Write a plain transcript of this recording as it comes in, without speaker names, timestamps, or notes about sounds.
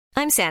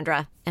I'm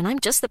Sandra, and I'm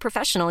just the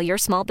professional your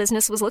small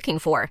business was looking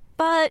for.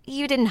 But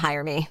you didn't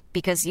hire me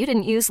because you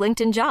didn't use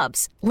LinkedIn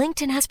Jobs.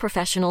 LinkedIn has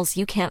professionals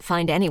you can't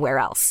find anywhere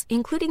else,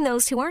 including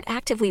those who aren't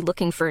actively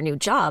looking for a new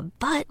job,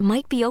 but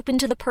might be open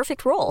to the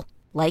perfect role,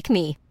 like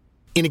me.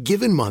 In a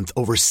given month,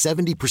 over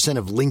 70%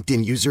 of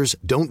LinkedIn users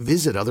don't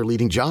visit other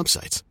leading job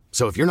sites.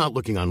 So if you're not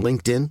looking on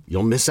LinkedIn,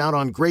 you'll miss out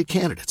on great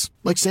candidates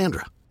like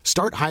Sandra.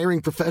 Start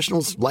hiring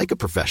professionals like a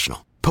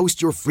professional.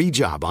 Post your free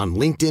job on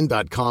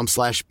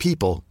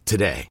linkedin.com/people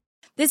today.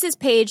 This is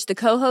Paige, the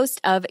co-host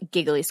of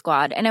Giggly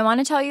Squad, and I want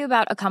to tell you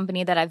about a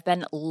company that I've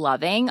been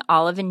loving,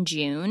 Olive &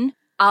 June.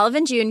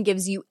 Olive & June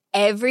gives you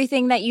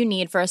everything that you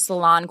need for a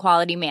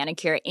salon-quality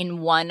manicure in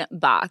one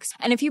box.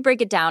 And if you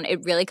break it down,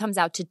 it really comes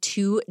out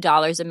to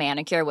 $2 a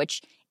manicure,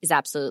 which is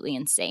absolutely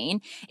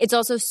insane. It's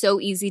also so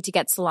easy to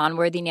get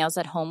salon-worthy nails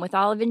at home with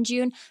Olive &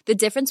 June. The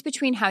difference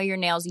between how your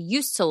nails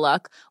used to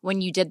look when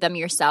you did them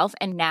yourself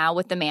and now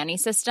with the Mani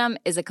system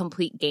is a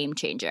complete game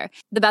changer.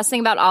 The best thing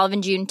about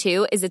Olive & June,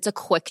 too, is it's a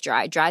quick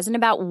dry. Dries in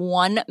about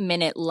 1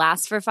 minute,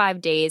 lasts for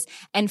 5 days,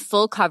 and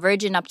full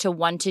coverage in up to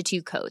 1 to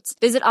 2 coats.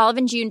 Visit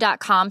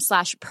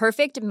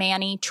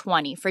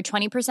oliveandjune.com/perfectmani20 for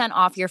 20%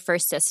 off your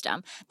first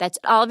system. That's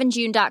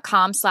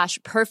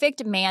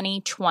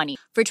oliveandjune.com/perfectmani20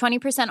 for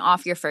 20%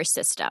 off your first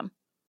system.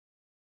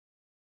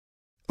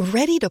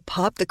 Ready to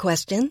pop the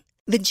question?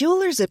 The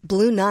jewelers at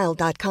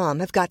BlueNile.com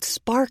have got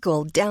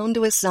sparkle down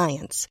to a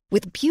science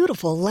with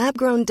beautiful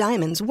lab-grown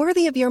diamonds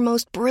worthy of your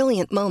most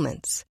brilliant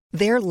moments.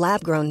 Their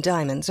lab-grown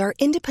diamonds are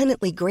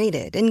independently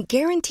graded and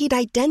guaranteed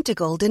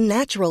identical to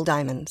natural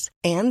diamonds,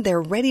 and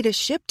they're ready to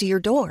ship to your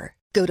door.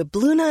 Go to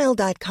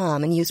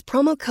BlueNile.com and use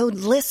promo code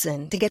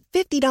LISTEN to get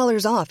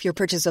 $50 off your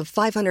purchase of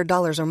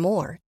 $500 or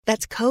more.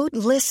 That's code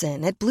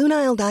LISTEN at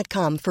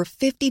BlueNile.com for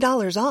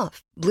 $50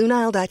 off.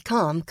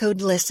 BlueNile.com,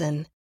 code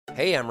LISTEN.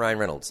 Hey, I'm Ryan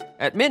Reynolds.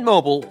 At Mint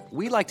Mobile,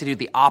 we like to do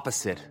the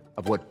opposite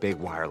of what Big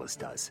Wireless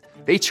does.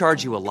 They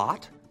charge you a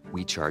lot,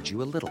 we charge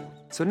you a little.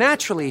 So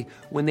naturally,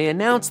 when they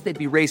announced they'd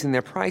be raising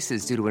their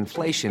prices due to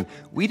inflation,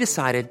 we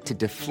decided to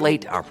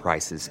deflate our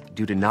prices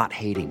due to not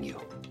hating you.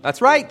 That's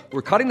right.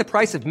 We're cutting the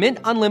price of Mint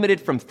Unlimited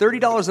from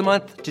 $30 a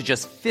month to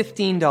just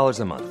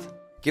 $15 a month.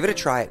 Give it a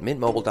try at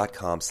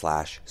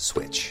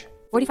mintmobile.com/switch.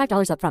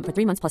 $45 up front for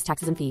 3 months plus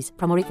taxes and fees.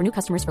 Promo rate for new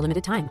customers for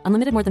limited time.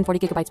 Unlimited more than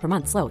 40 gigabytes per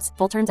month. Slows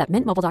full terms at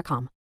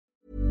mintmobile.com.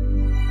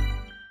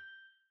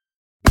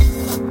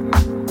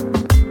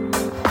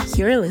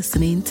 You're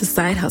listening to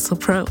Side Hustle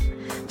Pro,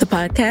 the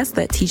podcast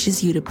that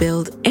teaches you to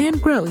build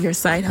and grow your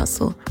side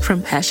hustle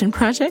from passion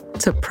project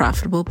to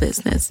profitable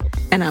business.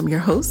 And I'm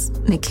your host,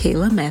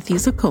 Nicaila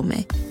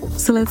Matthews-Okome.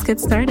 So let's get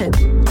started.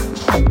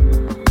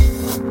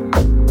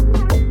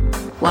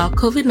 While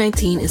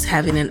COVID-19 is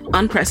having an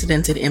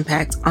unprecedented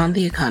impact on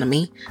the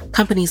economy,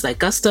 companies like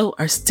Gusto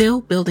are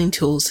still building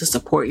tools to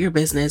support your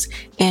business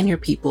and your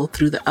people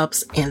through the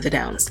ups and the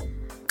downs.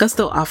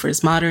 Gusto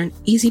offers modern,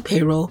 easy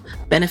payroll,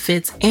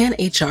 benefits, and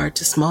HR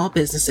to small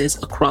businesses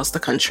across the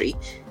country.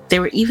 They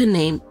were even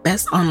named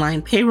Best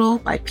Online Payroll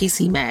by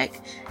PC Mag.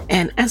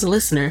 And as a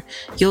listener,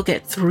 you'll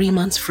get 3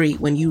 months free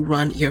when you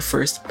run your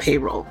first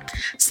payroll.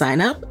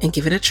 Sign up and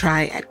give it a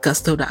try at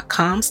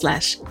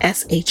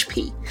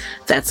gusto.com/SHP.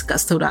 That's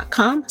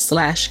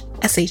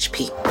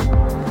gusto.com/SHP.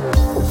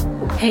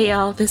 Hey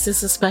y'all, this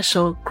is a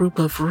special group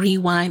of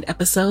rewind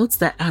episodes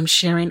that I'm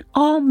sharing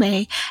all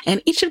May,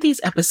 and each of these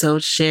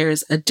episodes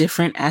shares a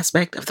different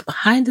aspect of the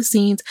behind the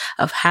scenes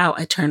of how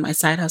I turned my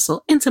side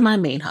hustle into my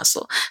main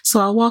hustle.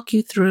 So I'll walk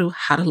you through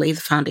how to lay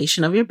the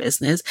foundation of your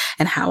business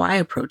and how I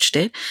approached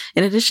it.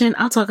 In addition,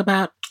 I'll talk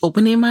about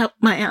opening my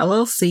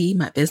LLC,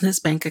 my business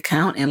bank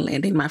account, and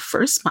landing my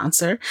first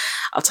sponsor.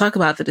 I'll talk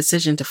about the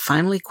decision to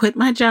finally quit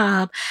my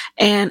job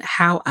and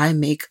how I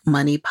make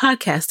money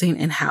podcasting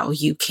and how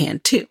you can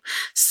too.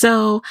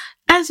 So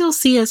as you'll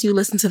see as you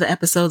listen to the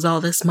episodes all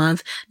this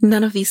month,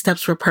 none of these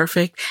steps were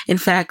perfect. In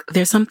fact,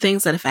 there's some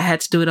things that if I had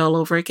to do it all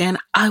over again,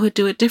 I would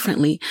do it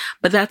differently.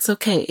 But that's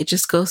okay. It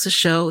just goes to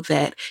show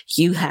that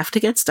you have to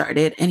get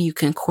started and you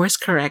can course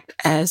correct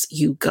as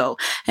you go.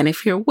 And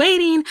if you're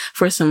waiting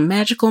for some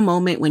magical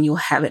moment when you'll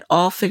have it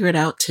all figured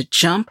out to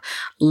jump,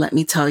 let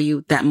me tell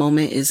you, that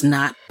moment is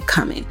not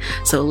coming.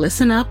 So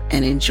listen up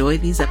and enjoy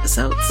these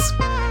episodes.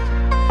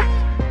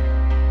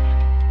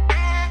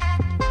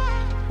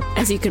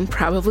 As you can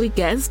probably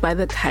guess by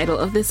the title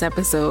of this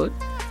episode,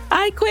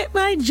 I quit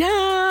my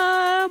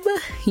job.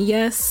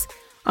 Yes,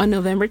 on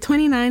November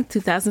 29th,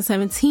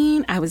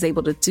 2017, I was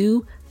able to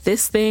do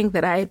this thing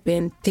that I had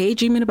been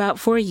daydreaming about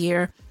for a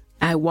year.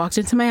 I walked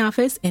into my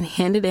office and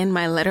handed in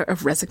my letter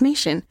of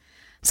resignation.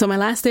 So my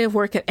last day of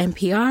work at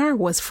NPR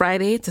was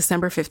Friday,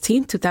 December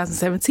 15th,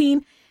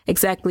 2017,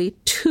 exactly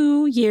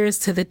 2 years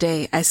to the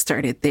day I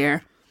started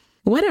there.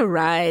 What a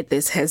ride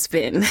this has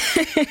been.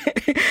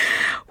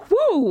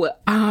 Woo!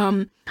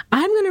 I'm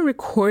going to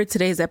record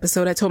today's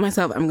episode. I told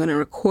myself I'm going to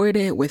record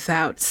it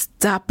without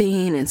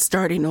stopping and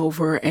starting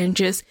over and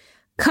just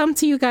come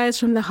to you guys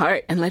from the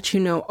heart and let you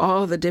know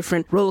all the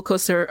different roller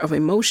coaster of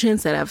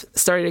emotions that I've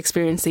started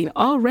experiencing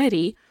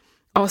already.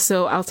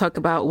 Also, I'll talk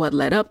about what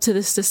led up to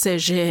this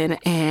decision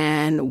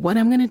and what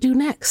I'm going to do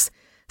next.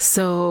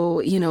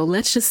 So,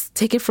 let's just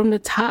take it from the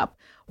top.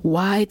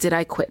 Why did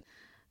I quit?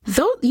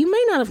 Though you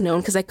may not have known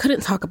because I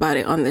couldn't talk about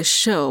it on this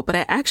show, but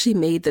I actually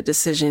made the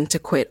decision to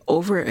quit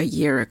over a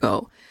year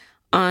ago.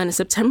 On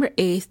September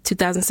 8th,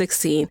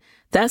 2016,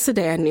 that's the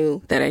day I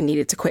knew that I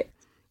needed to quit.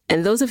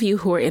 And those of you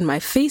who are in my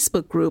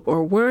Facebook group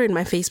or were in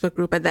my Facebook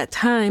group at that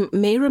time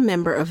may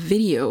remember a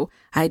video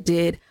I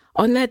did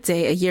on that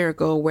day a year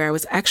ago where I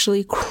was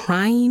actually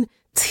crying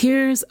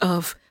tears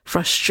of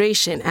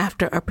frustration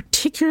after a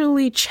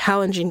particularly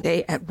challenging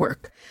day at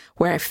work,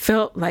 where I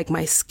felt like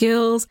my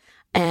skills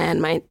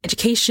and my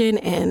education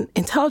and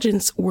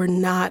intelligence were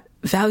not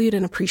valued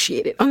and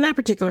appreciated on that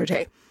particular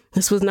day.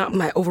 This was not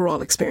my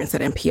overall experience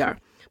at NPR.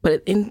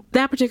 But in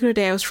that particular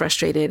day, I was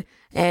frustrated.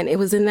 And it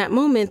was in that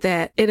moment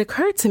that it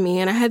occurred to me,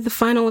 and I had the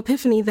final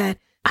epiphany that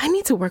I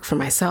need to work for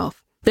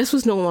myself. This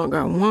was no longer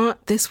a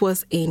want. This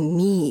was a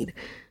need.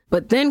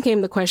 But then came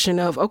the question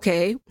of,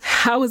 okay,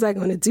 how was I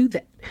going to do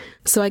that?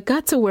 So I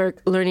got to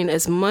work learning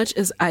as much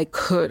as I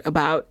could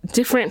about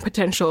different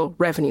potential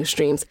revenue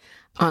streams,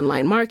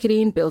 online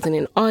marketing, building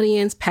an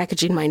audience,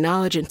 packaging my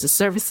knowledge into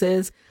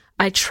services.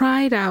 I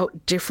tried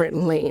out different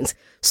lanes.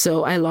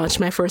 So I launched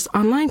my first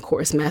online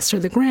course, Master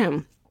the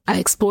Gram. I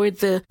explored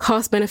the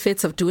cost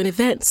benefits of doing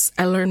events.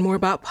 I learned more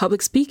about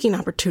public speaking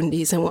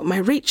opportunities and what my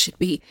rate should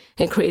be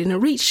and created a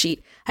rate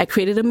sheet. I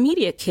created a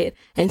media kit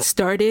and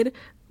started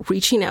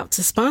reaching out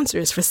to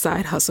sponsors for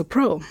Side Hustle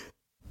Pro.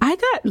 I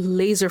got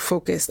laser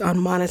focused on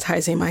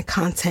monetizing my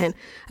content.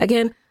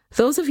 Again,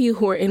 those of you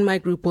who are in my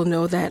group will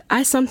know that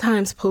I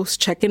sometimes post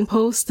check-in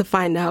posts to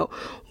find out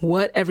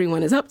what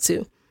everyone is up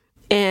to.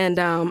 And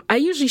I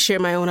usually share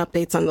my own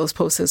updates on those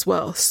posts as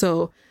well.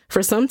 So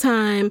for some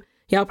time,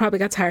 y'all probably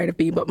got tired of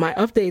me, but my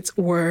updates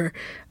were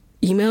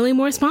emailing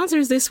more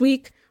sponsors this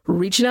week,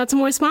 reaching out to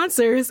more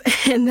sponsors.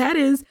 And that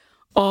is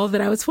all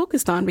that I was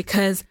focused on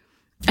because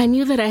I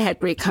knew that I had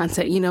great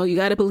content. You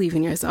got to believe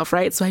in yourself,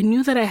 right? So I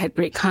knew that I had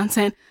great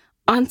content,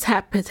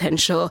 untapped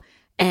potential,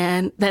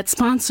 and that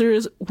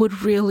sponsors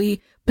would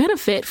really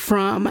benefit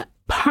from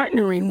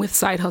partnering with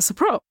Side Hustle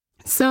Pro.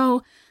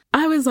 So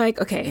I was like,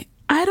 okay,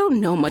 I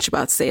don't know much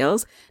about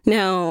sales.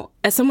 Now,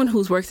 as someone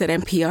who's worked at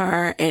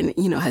NPR and,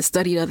 has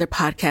studied other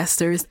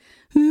podcasters,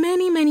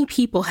 many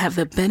people have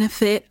the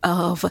benefit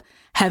of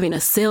having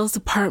a sales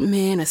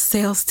department, a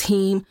sales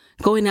team,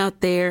 going out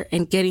there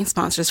and getting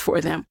sponsors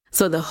for them.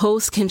 So the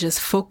host can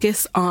just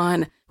focus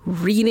on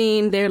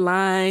reading their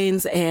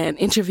lines and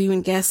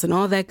interviewing guests and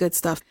all that good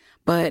stuff.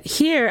 But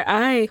here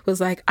I was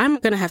like, I'm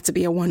going to have to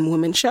be a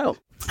one-woman show.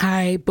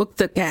 I book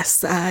the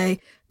guests. I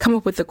come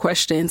up with the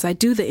questions. I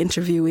do the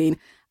interviewing.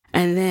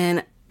 And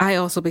then I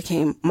also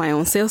became my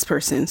own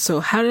salesperson. So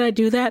how did I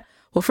do that?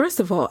 Well, first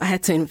of all, I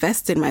had to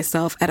invest in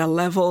myself at a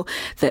level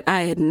that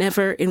I had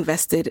never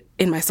invested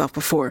in myself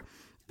before.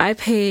 I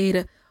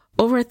paid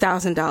over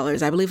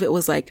 $1,000. I believe it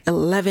was like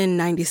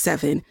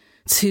 $1,197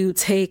 to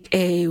take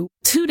a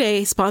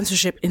 2-day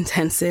sponsorship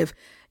intensive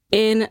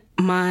in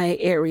my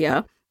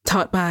area,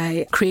 taught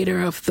by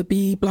creator of the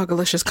Be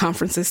Blogalicious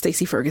conferences,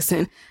 Stacey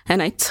Ferguson.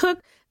 And I took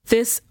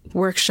this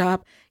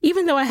workshop,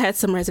 even though I had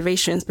some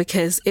reservations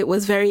because it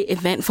was very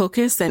event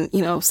focused and,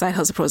 Side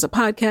Hustle Pro is a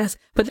podcast.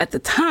 But at the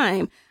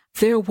time,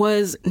 there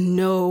was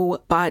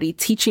nobody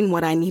teaching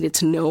what I needed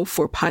to know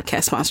for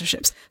podcast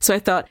sponsorships. So I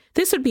thought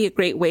this would be a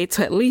great way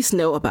to at least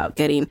know about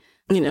getting,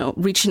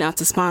 reaching out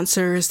to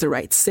sponsors, the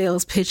right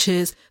sales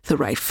pitches, the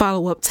right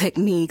follow-up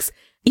techniques,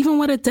 even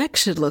what a deck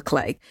should look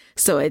like.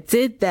 So I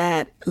did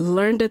that,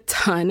 learned a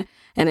ton,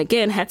 and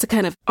again, had to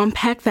kind of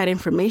unpack that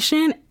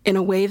information in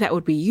a way that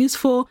would be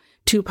useful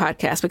to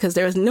podcasts because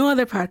there was no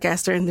other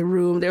podcaster in the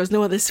room. There was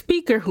no other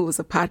speaker who was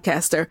a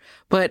podcaster,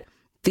 but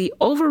the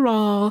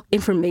overall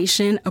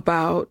information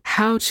about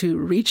how to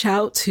reach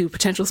out to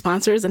potential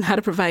sponsors and how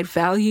to provide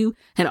value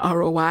and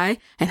ROI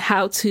and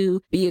how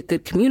to be a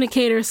good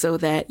communicator so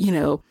that,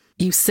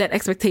 you set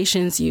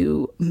expectations,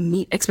 you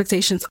meet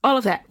expectations, all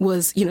of that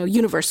was,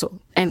 universal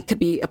and could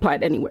be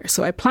applied anywhere.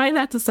 So I applied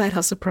that to Side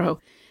Hustle Pro,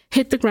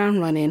 hit the ground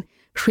running,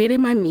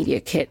 created my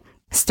media kit,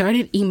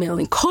 started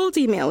emailing, cold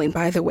emailing,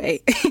 by the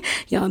way.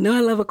 Y'all know I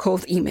love a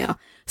cold email.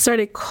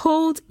 Started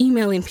cold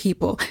emailing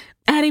people,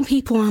 adding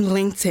people on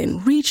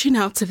LinkedIn, reaching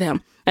out to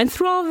them. And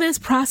through all this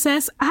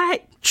process,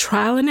 I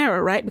trial and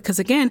error, right? Because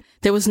again,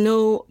 there was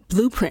no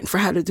blueprint for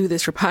how to do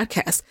this for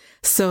podcasts.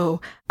 So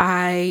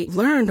I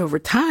learned over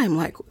time,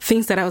 like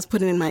things that I was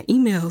putting in my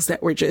emails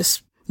that were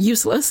just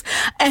useless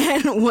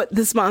and what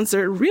the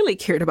sponsor really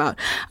cared about.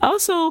 I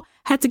also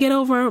had to get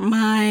over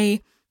my,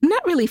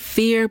 not really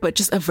fear, but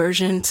just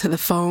aversion to the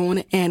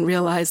phone and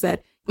realize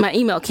that my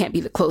email can't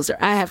be the closer.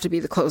 I have to be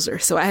the closer.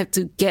 So I have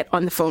to get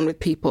on the phone with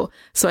people.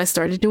 So I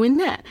started doing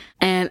that.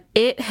 And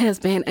it has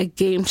been a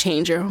game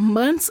changer.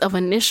 Months of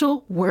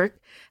initial work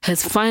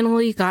has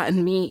finally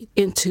gotten me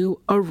into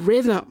a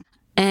rhythm.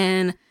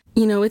 And,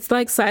 it's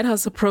like Side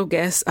Hustle Pro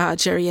guest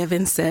Jerry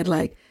Evans said,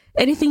 like,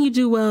 anything you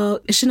do well,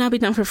 it should not be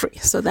done for free.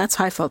 So that's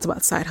how I felt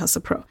about Side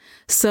Hustle Pro.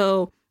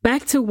 So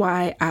back to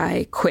why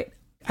I quit.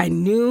 I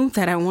knew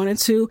that I wanted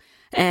to.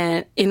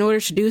 And in order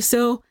to do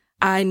so,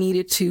 I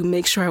needed to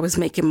make sure I was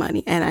making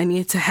money, and I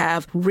needed to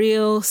have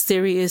real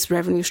serious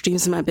revenue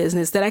streams in my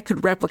business that I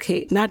could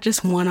replicate, not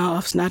just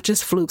one-offs, not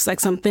just flukes, like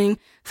something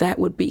that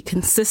would be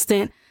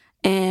consistent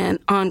and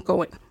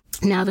ongoing.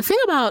 Now, the thing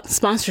about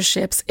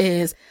sponsorships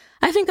is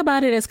I think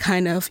about it as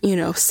kind of,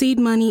 seed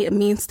money. It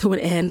means to an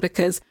end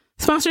because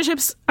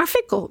sponsorships are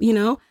fickle,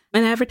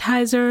 An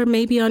advertiser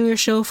may be on your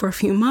show for a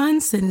few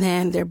months and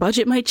then their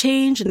budget might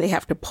change and they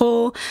have to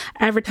pull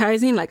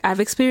advertising. Like I've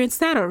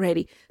experienced that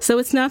already. So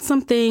it's not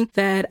something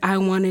that I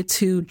wanted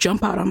to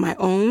jump out on my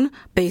own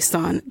based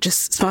on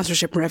just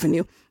sponsorship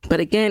revenue. But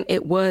again,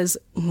 it was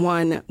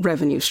one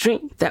revenue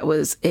stream. That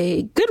was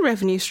a good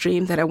revenue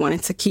stream that I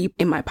wanted to keep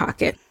in my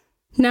pocket.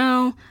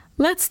 Now,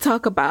 let's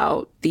talk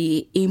about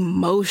the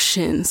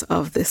emotions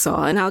of this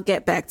all. And I'll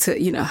get back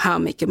to, how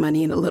I'm making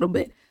money in a little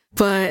bit.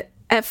 But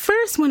at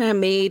first, when I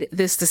made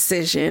this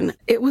decision,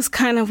 it was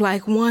kind of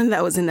like one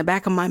that was in the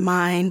back of my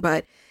mind,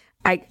 but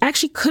I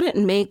actually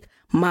couldn't make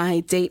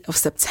my date of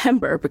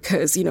September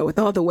because, with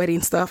all the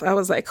wedding stuff, I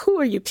was like, who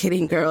are you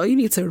kidding, girl? You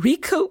need to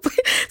recoup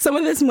some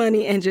of this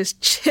money and just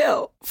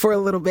chill for a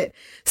little bit.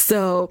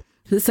 So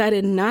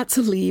decided not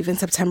to leave in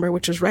September,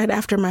 which was right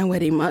after my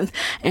wedding month,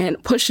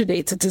 and push the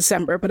date to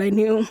December. But I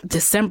knew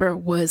December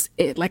was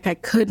it. Like I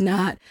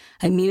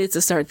needed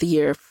to start the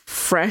year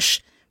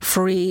fresh,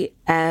 free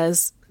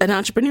as an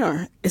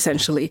entrepreneur,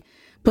 essentially.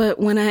 But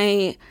when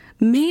I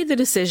made the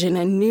decision,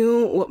 I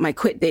knew what my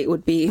quit date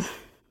would be.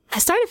 I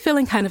started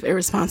feeling kind of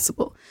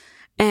irresponsible.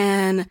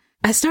 And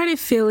I started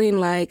feeling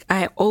like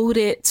I owed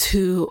it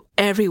to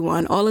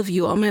everyone, all of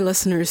you, all my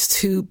listeners,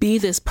 to be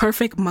this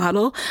perfect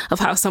model of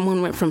how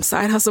someone went from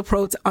side hustle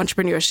pro to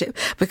entrepreneurship.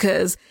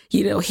 Because,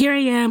 here I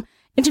am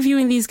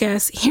interviewing these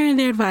guests, hearing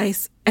their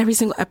advice every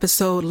single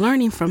episode,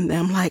 learning from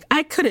them. Like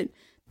I couldn't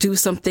do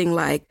something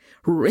like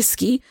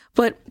risky,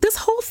 but this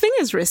whole thing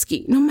is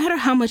risky. No matter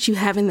how much you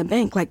have in the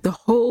bank, like the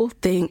whole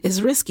thing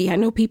is risky. I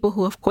know people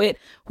who have quit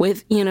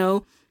with,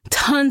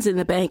 tons in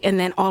the bank, and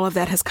then all of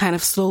that has kind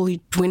of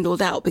slowly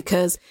dwindled out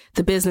because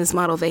the business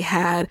model they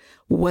had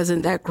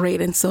wasn't that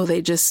great. And so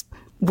they just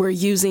were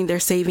using their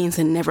savings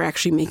and never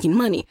actually making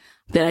money.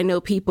 Then I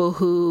know people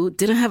who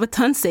didn't have a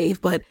ton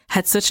saved, but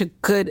had such a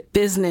good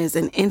business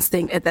and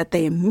instinct that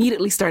they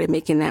immediately started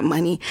making that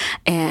money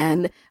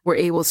and were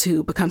able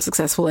to become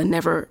successful and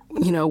never,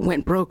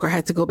 went broke or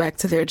had to go back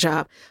to their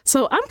job.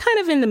 So I'm kind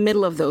of in the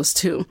middle of those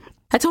two.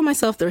 I told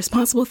myself the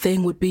responsible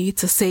thing would be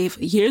to save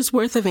a year's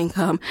worth of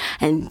income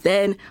and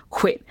then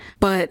quit.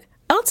 But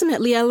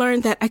ultimately, I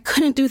learned that I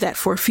couldn't do that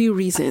for a few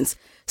reasons.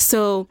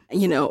 So,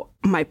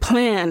 my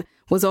plan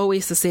was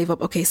always to save up,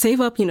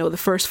 the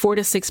first 4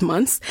 to 6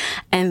 months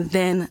and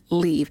then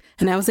leave.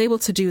 And I was able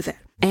to do that.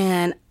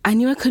 And I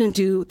knew I couldn't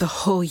do the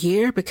whole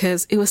year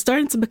because it was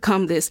starting to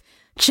become this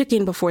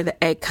chicken before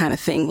the egg kind of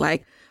thing.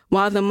 Like,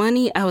 while the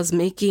money I was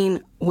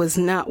making was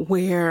not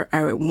where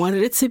I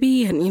wanted it to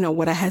be, and,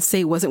 what I had to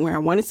say wasn't where I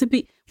wanted it to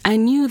be, I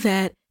knew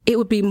that it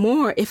would be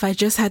more if I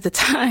just had the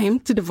time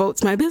to devote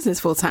to my business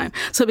full time.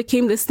 So it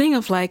became this thing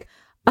of like,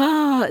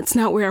 it's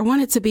not where I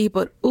want it to be,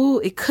 but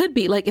it could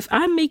be. Like if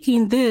I'm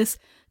making this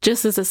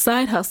just as a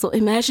side hustle,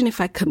 imagine if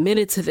I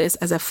committed to this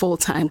as a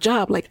full-time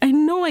job. Like I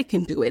know I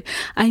can do it.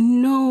 I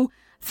know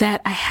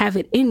that I have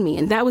it in me.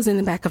 And that was in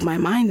the back of my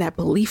mind, that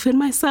belief in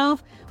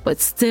myself, but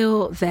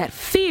still that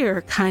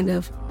fear kind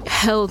of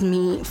held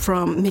me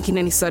from making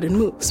any sudden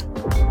moves.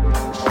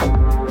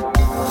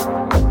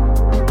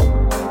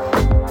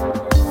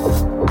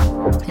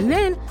 And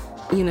then,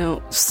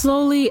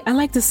 slowly, I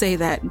like to say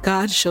that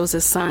God shows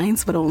us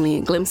signs, but only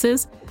in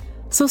glimpses.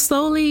 So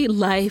slowly,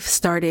 life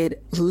started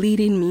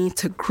leading me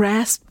to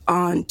grasp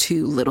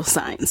onto little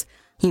signs.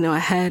 I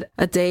had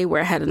a day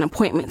where I had an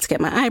appointment to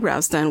get my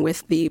eyebrows done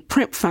with the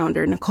Primp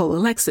founder, Nicole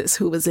Alexis,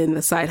 who was in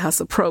the Side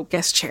Hustle Pro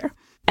guest chair.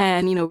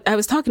 And, I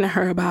was talking to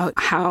her about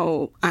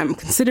how I'm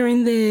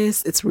considering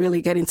this. It's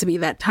really getting to be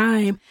that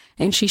time.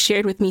 And she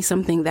shared with me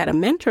something that a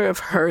mentor of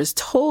hers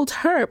told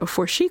her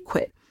before she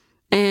quit.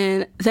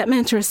 And that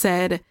mentor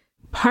said,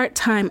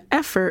 part-time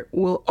effort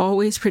will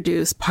always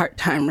produce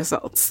part-time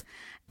results.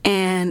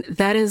 And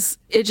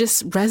it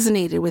just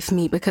resonated with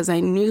me because I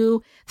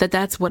knew that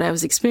that's what I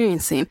was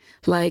experiencing.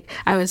 Like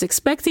I was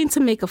expecting to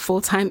make a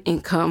full-time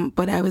income,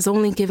 but I was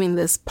only giving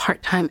this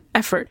part-time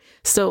effort.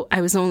 So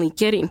I was only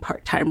getting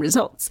part-time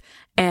results.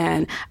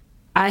 And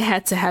I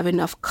had to have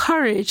enough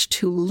courage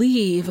to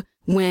leave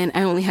when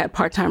I only had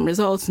part-time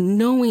results,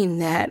 knowing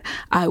that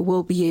I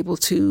will be able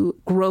to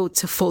grow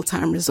to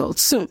full-time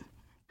results soon.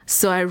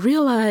 So I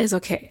realized,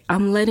 okay,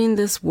 I'm letting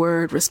this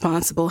word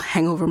responsible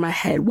hang over my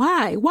head.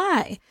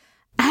 Why?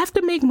 I have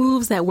to make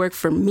moves that work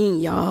for me,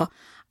 y'all.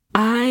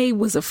 I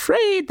was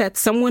afraid that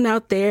someone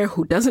out there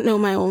who doesn't know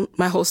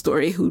my whole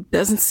story, who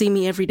doesn't see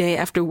me every day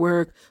after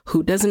work,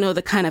 who doesn't know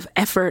the kind of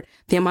effort,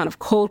 the amount of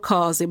cold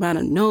calls, the amount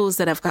of no's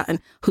that I've gotten,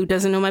 who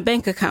doesn't know my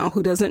bank account,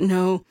 who doesn't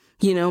know,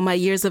 my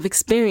years of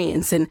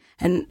experience and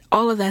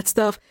all of that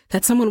stuff,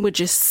 that someone would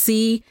just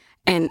see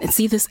and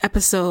see this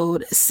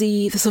episode,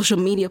 see the social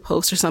media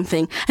post or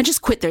something, and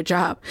just quit their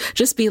job.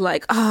 Just be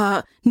like,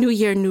 new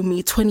year, new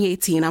me,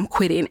 2018, I'm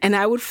quitting. And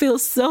I would feel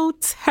so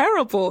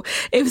terrible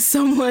if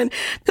someone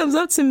comes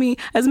up to me.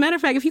 As a matter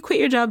of fact, if you quit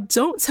your job,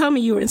 don't tell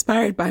me you were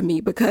inspired by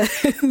me,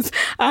 because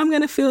I'm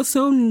going to feel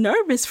so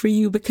nervous for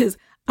you, because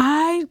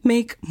I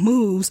make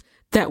moves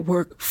that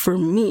work for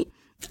me.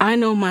 I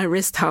know my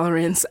risk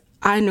tolerance.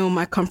 I know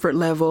my comfort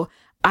level.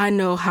 I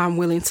know how I'm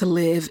willing to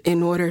live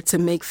in order to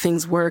make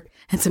things work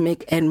and to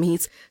make end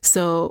meets.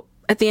 So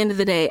at the end of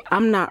the day,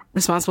 I'm not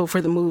responsible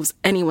for the moves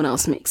anyone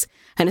else makes.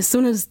 And as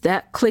soon as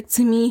that clicked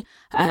to me,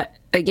 I,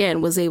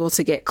 again, was able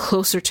to get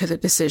closer to the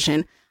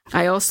decision.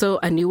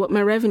 I knew what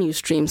my revenue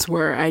streams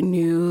were. I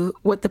knew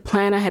what the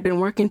plan I had been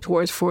working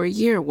towards for a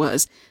year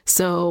was.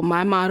 So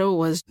my motto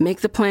was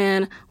make the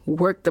plan,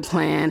 work the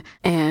plan.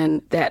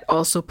 And that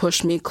also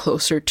pushed me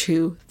closer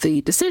to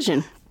the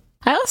decision.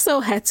 I also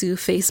had to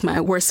face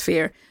my worst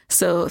fear.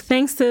 So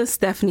thanks to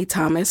Stephanie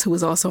Thomas, who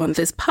was also on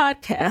this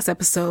podcast,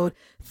 episode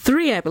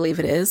 3, I believe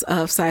it is,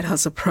 of Side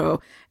Hustle Pro.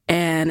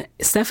 And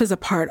Steph is a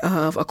part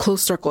of a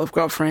close circle of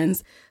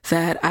girlfriends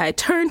that I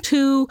turn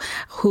to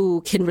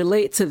who can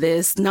relate to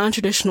this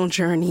non-traditional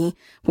journey.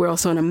 We're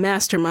also in a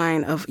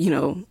mastermind of,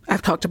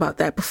 I've talked about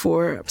that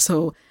before.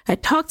 So I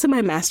talked to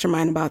my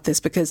mastermind about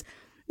this because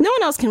no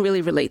one else can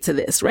really relate to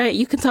this, right?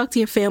 You can talk to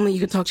your family, you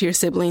can talk to your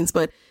siblings,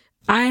 but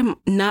I'm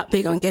not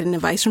big on getting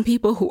advice from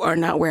people who are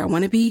not where I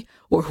want to be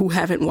or who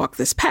haven't walked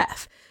this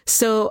path.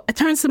 So I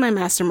turned to my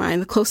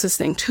mastermind, the closest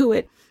thing to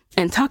it,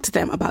 and talked to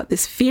them about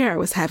this fear I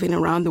was having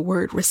around the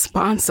word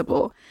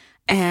responsible.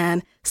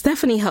 And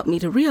Stephanie helped me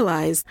to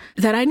realize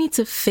that I need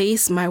to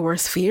face my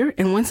worst fear.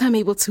 And once I'm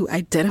able to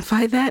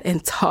identify that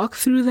and talk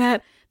through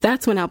that,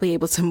 that's when I'll be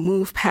able to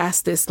move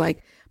past this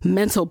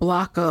mental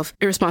block of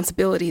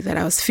irresponsibility that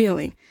I was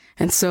feeling.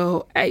 And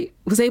so I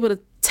was able to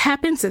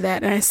tap into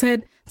that. And I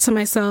said to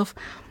myself,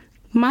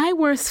 my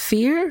worst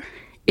fear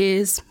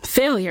is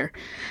failure.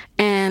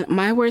 And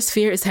my worst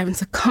fear is having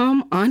to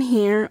come on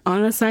here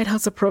on a Side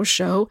Hustle Pro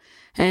show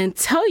and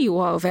tell you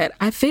all that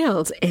I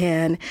failed.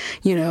 And,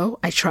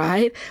 I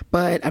tried,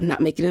 but I'm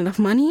not making enough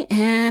money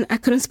and I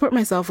couldn't support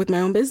myself with my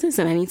own business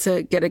and I need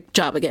to get a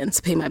job again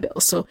to pay my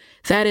bills. So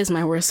that is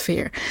my worst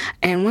fear.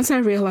 And once I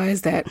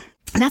realized that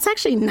that's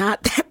actually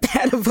not that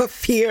bad of a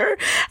fear and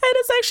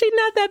it's actually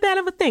not that bad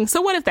of a thing.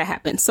 So what if that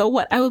happened? So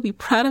what? I would be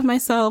proud of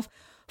myself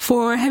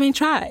for having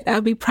tried. I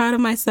would be proud of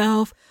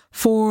myself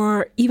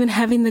for even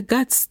having the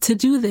guts to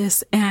do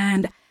this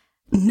and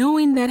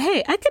knowing that,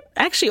 hey, I could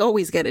actually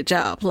always get a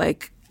job.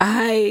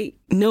 I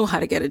know how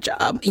to get a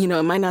job.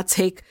 It might not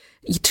take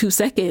 2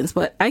 seconds,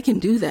 but I can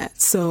do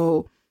that.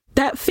 So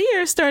that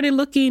fear started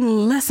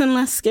looking less and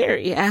less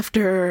scary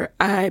after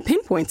I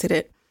pinpointed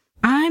it.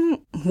 I'm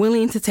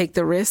willing to take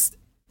the risk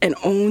and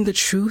own the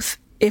truth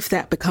if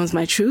that becomes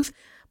my truth,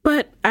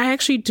 but I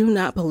actually do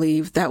not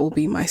believe that will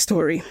be my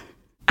story.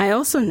 I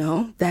also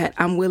know that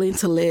I'm willing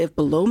to live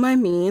below my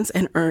means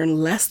and earn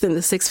less than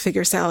the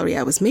 6-figure salary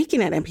I was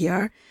making at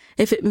NPR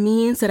if it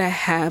means that I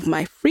have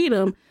my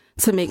freedom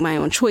to make my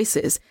own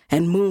choices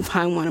and move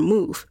how I want to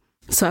move.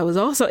 So I was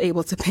also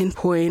able to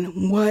pinpoint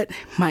what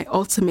my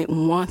ultimate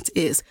want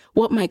is,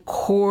 what my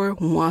core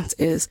want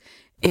is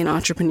in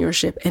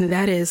entrepreneurship, and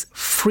that is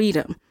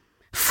freedom.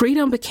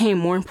 Freedom became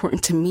more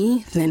important to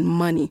me than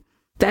money.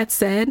 That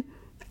said,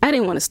 I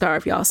didn't want to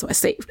starve, y'all, so I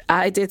saved.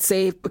 I did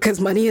save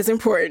because money is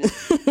important.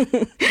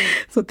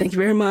 So thank you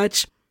very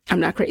much. I'm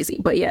not crazy,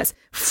 but yes,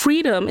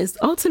 freedom is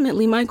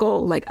ultimately my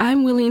goal.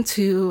 I'm willing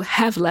to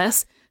have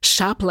less,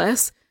 shop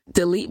less,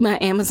 delete my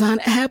Amazon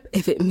app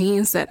if it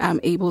means that I'm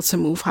able to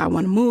move how I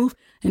want to move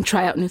and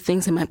try out new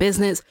things in my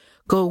business,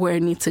 go where I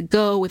need to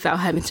go without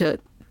having to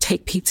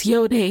take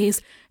PTO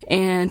days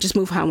and just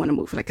move how I want to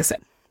move, like I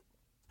said.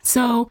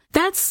 So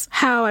that's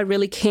how I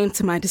really came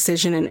to my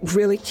decision and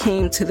really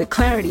came to the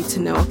clarity to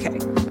know, okay,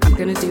 I'm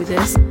going to do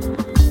this.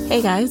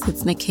 Hey guys,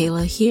 it's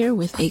Nikayla here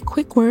with a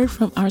quick word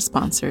from our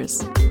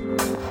sponsors.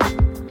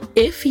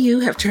 If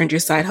you have turned your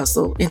side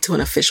hustle into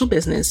an official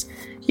business,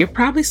 you're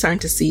probably starting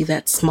to see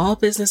that small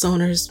business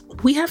owners,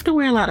 we have to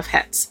wear a lot of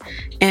hats.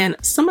 And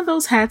some of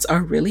those hats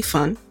are really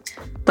fun,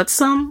 but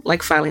some,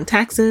 like filing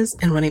taxes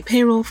and running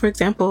payroll, for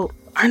example,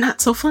 are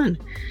not so fun.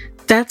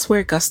 That's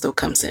where Gusto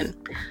comes in.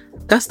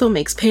 Gusto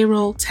makes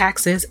payroll,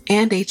 taxes,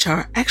 and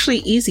HR actually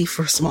easy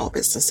for small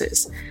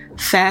businesses.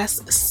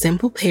 Fast,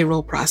 simple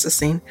payroll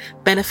processing,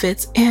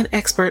 benefits, and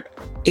expert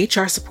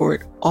HR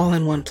support all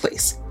in one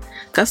place.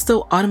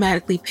 Gusto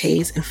automatically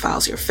pays and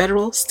files your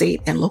federal,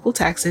 state, and local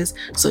taxes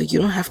so you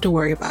don't have to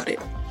worry about it.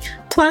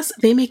 Plus,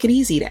 they make it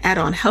easy to add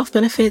on health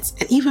benefits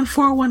and even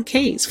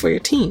 401ks for your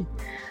team.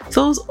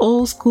 Those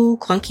old school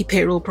clunky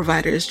payroll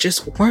providers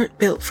just weren't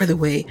built for the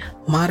way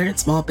modern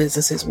small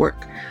businesses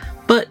work.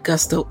 But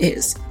Gusto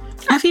is.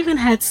 I've even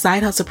had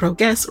Side Hustle Pro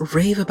guests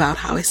rave about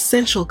how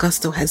essential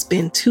Gusto has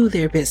been to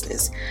their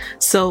business.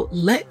 So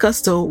let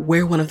Gusto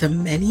wear one of the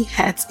many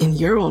hats in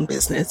your own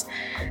business.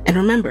 And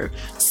remember,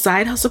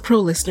 Side Hustle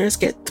Pro listeners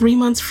get 3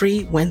 months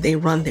free when they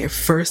run their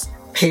first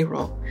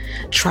payroll.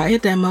 Try a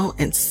demo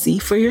and see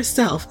for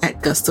yourself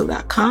at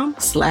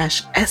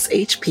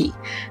gusto.com/SHP.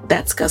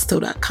 That's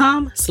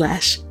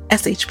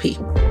gusto.com/SHP.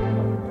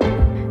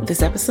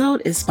 This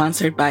episode is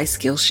sponsored by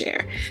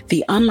Skillshare.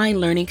 The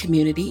online learning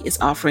community is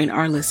offering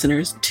our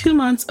listeners 2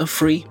 months of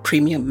free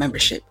premium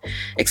membership.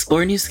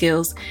 Explore new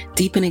skills,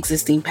 deepen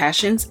existing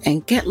passions,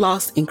 and get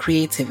lost in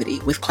creativity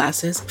with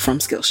classes from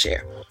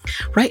Skillshare.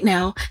 Right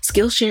now,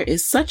 Skillshare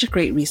is such a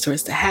great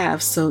resource to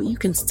have so you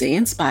can stay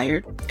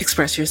inspired,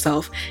 express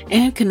yourself,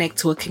 and connect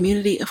to a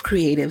community of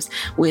creatives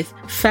with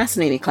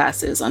fascinating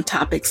classes on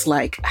topics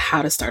like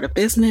how to start a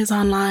business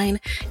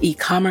online,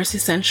 e-commerce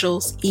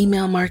essentials,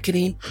 email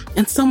marketing,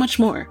 and so much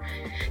more.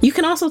 You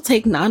can also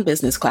take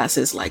non-business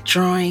classes like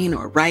drawing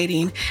or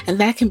writing, and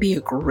that can be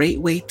a great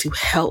way to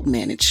help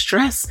manage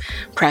stress,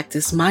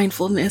 practice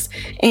mindfulness,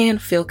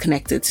 and feel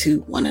connected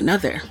to one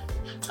another.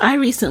 I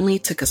recently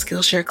took a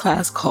Skillshare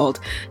class called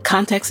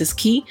Context is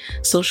Key,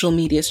 Social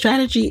Media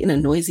Strategy in a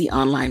Noisy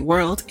Online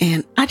World,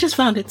 and I just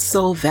found it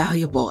so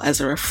valuable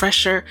as a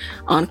refresher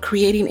on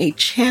creating a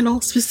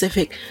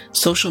channel-specific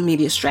social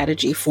media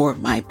strategy for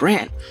my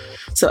brand.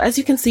 So as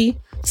you can see,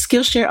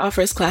 Skillshare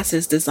offers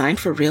classes designed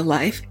for real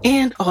life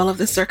and all of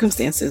the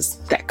circumstances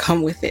that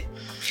come with it.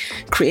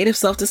 Creative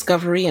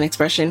self-discovery and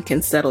expression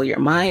can settle your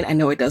mind. I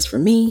know it does for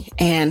me.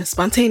 And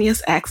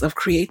spontaneous acts of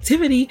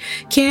creativity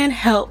can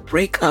help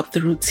break up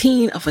the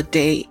routine of a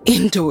day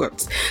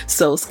indoors.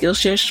 So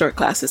Skillshare short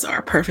classes are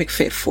a perfect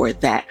fit for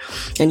that.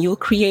 And you'll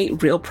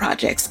create real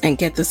projects and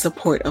get the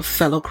support of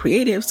fellow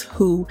creatives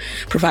who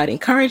provide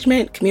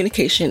encouragement,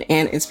 communication,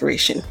 and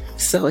inspiration.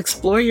 So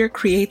explore your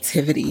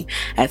creativity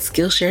at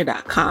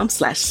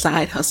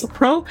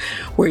Skillshare.com/sidehustlepro,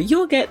 where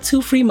you'll get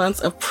 2 free months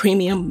of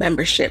premium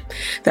membership.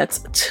 That's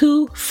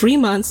 2 free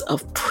months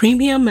of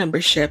premium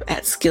membership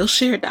at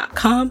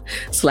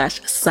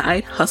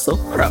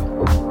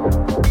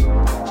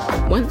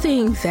Skillshare.com/sidehustlepro. One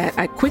thing that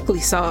I quickly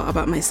saw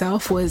about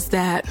myself was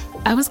that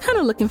I was kind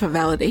of looking for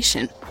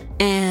validation.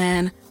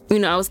 And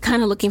I was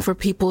kind of looking for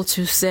people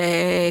to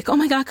say, oh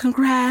my God,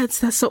 congrats,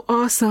 that's so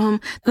awesome.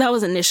 That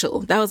was initial.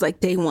 That was like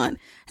day one.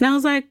 And I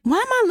was like, why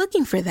am I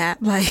looking for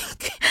that?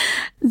 Like,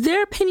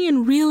 their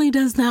opinion really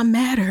does not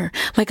matter.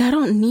 Like, I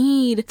don't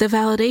need the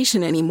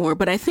validation anymore.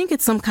 But I think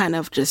it's some kind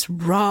of just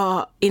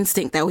raw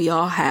instinct that we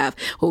all have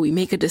when we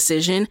make a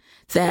decision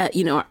that,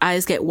 our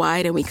eyes get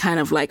wide and we kind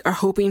of like are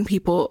hoping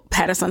people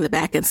pat us on the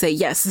back and say,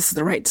 yes, this is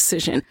the right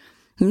decision.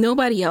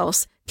 Nobody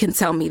else can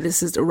tell me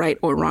this is the right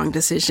or wrong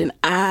decision.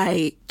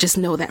 I just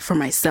know that for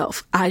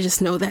myself. I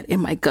just know that in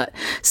my gut.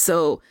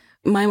 So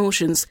my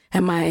emotions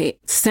and my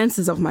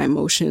senses of my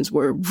emotions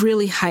were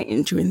really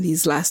heightened during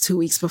these last 2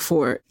 weeks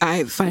before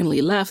I finally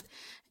left.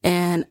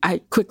 And I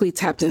quickly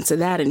tapped into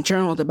that and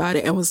journaled about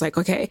it and was like,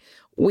 okay,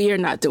 we are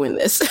not doing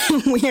this.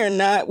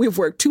 We've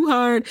worked too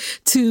hard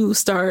to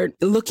start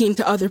looking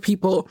to other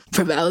people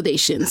for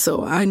validation.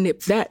 So I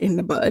nipped that in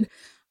the bud.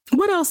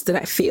 What else did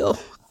I feel?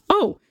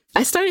 Oh,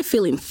 I started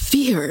feeling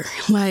fear.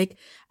 Like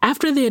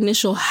after the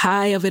initial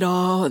high of it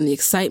all and the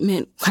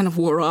excitement kind of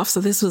wore off. So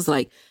this was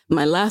like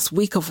my last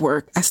week of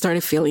work. I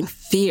started feeling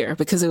fear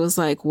because it was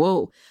like,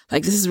 whoa,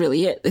 like this is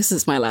really it. This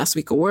is my last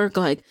week of work.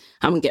 Like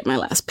I'm gonna get my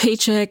last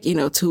paycheck,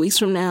 2 weeks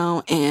from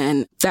now.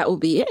 And that will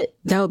be it.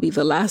 That will be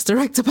the last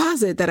direct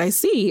deposit that I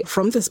see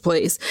from this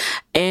place.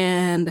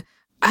 And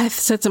I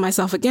said to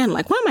myself again,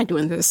 like, why am I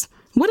doing this?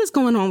 What is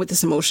going on with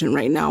this emotion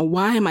right now?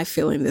 Why am I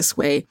feeling this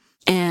way?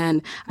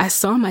 And I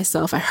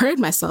heard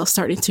myself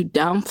starting to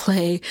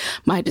downplay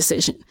my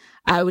decision.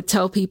 I would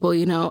tell people,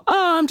 oh,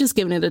 I'm just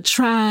giving it a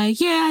try.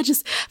 Yeah, I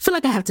just feel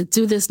like I have to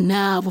do this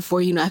now before,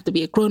 I have to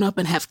be a grown up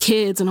and have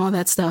kids and all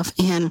that stuff.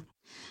 And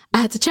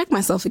I had to check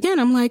myself again.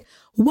 I'm like,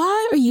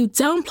 why are you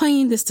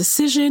downplaying this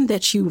decision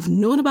that you've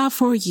known about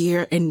for a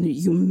year and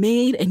you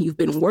made and you've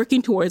been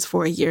working towards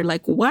for a year?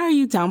 Like, why are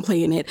you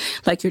downplaying it?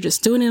 Like you're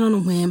just doing it on a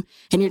whim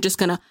and you're just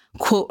going to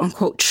quote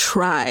unquote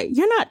try.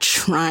 You're not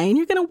trying.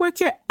 You're going to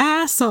work your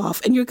ass off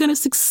and you're going to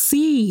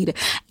succeed.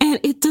 And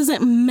it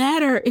doesn't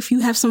matter if you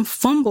have some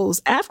fumbles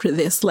after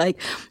this.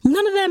 Like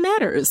none of that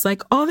matters.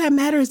 Like all that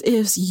matters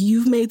is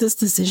you've made this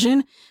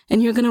decision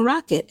and you're going to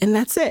rock it. And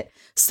that's it.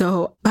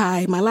 So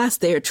by my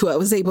last day or two, I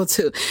was able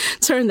to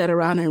turn that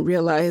around and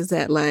realize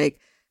that like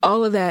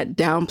all of that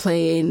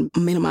downplaying,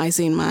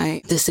 minimizing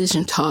my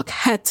decision talk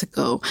had to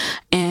go.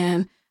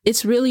 And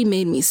it's really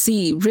made me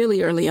see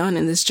really early on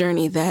in this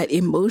journey that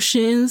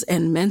emotions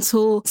and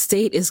mental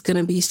state is going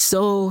to be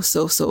so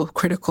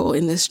critical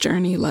in this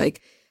journey. Like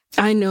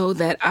I know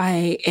that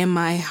I am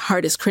my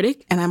hardest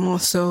critic and I'm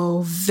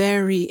also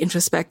very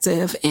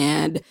introspective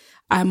and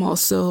I'm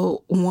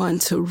also one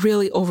to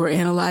really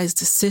overanalyze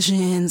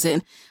decisions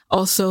and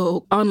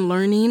also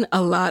unlearning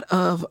a lot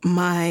of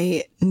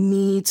my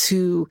need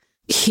to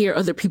hear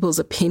other people's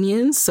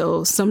opinions.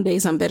 So some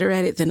days I'm better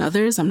at it than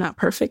others. I'm not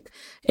perfect.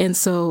 And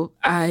so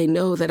I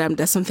know that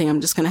that's something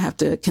I'm just going to have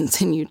to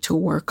continue to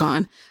work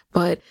on.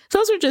 But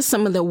those are just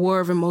some of the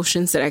war of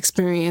emotions that I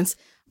experienced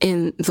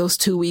in those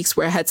 2 weeks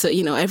where I had to,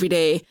 every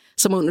day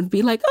someone would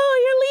be like,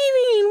 oh, you're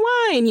leaving.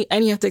 Why?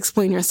 and you have to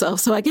explain yourself.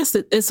 So I guess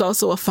it's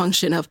also a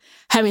function of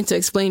having to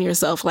explain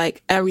yourself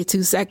like every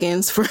 2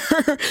 seconds for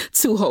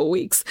 2 whole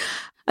weeks.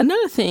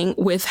 Another thing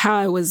with how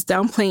I was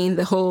downplaying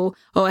the whole,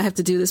 I have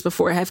to do this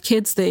before I have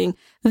kids thing,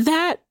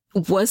 that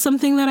was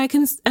something that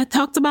I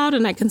talked about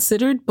and I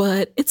considered,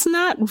 but it's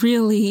not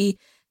really,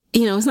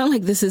 it's not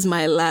like this is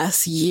my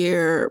last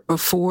year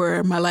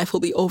before my life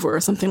will be over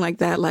or something like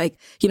that, like,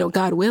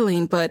 God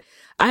willing. But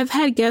I've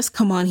had guests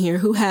come on here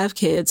who have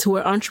kids, who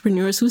are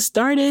entrepreneurs, who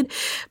started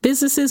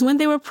businesses when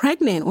they were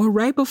pregnant or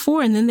right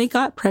before, and then they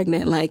got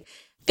pregnant. Like,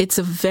 it's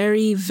a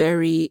very,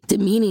 very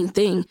demeaning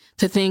thing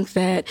to think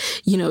that,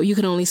 you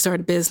can only start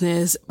a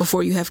business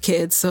before you have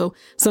kids. So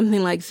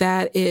something like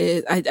that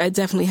is, I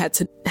definitely had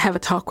to have a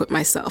talk with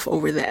myself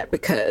over that,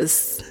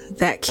 because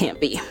that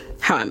can't be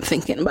how I'm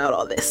thinking about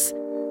all this.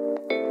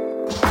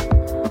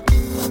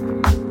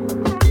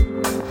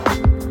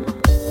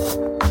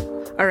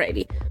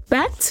 Alrighty,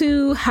 back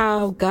to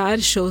how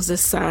God shows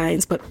us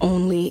signs, but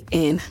only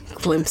in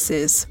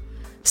glimpses.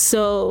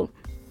 So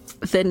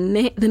the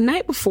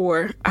night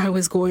before I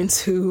was going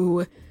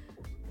to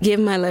give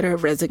my letter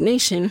of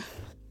resignation,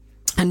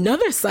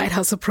 another Side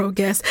Hustle Pro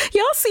guest,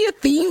 y'all see a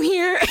theme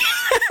here?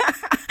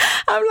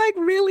 I'm like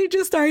really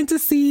just starting to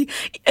see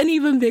an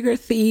even bigger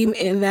theme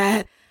in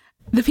that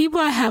the people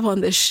I have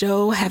on this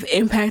show have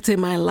impacted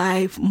my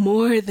life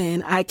more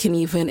than I can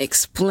even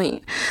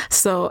explain.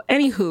 So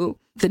anywho,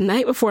 the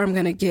night before I'm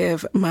going to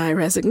give my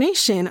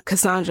resignation,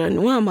 Cassandra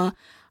Nwama,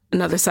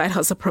 another Side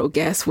Hustle Pro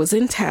guest, was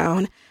in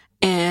town.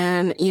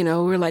 And, we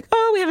were like,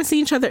 we haven't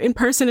seen each other in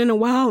person in a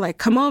while. Like,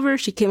 come over.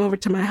 She came over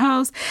to my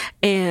house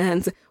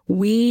and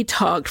we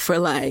talked for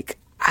like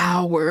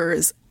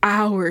hours.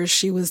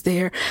 She was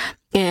there.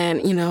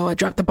 And, I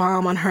dropped the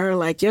bomb on her,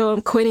 like,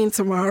 I'm quitting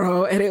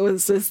tomorrow. And it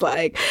was just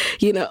like,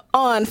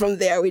 on from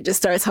there, we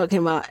just started talking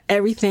about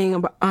everything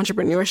about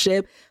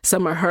entrepreneurship,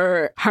 some of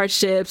her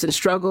hardships and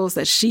struggles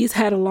that she's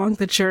had along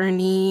the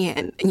journey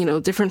and,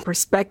 different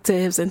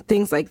perspectives and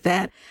things like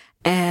that.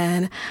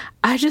 And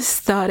I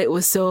just thought it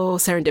was so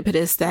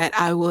serendipitous that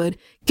I would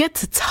get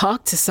to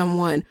talk to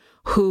someone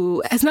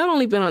who has not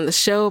only been on the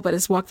show, but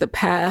has walked the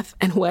path,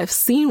 and who I've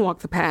seen walk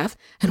the path,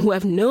 and who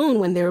I've known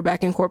when they were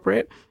back in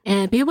corporate,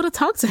 and be able to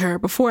talk to her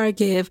before I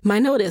give my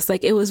notice.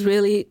 Like, it was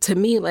really, to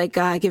me, like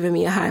God giving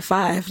me a high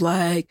five.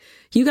 Like,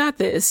 you got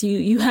this.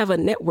 You have a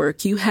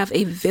network. You have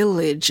a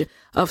village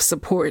of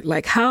support.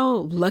 Like, how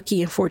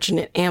lucky and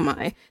fortunate am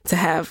I to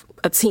have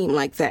a team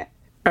like that?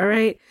 All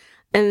right.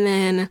 And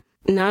then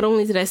not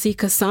only did I see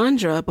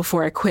Cassandra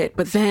before I quit,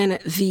 but then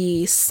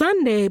the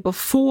Sunday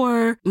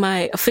before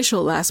my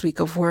official last week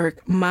of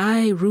work,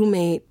 my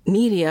roommate,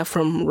 Nidia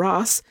from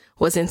Ross,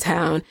 was in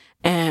town,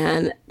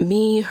 and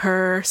me,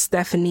 her,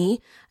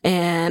 Stephanie,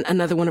 and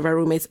another one of our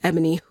roommates,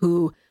 Ebony,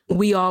 who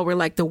we all were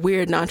like the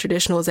weird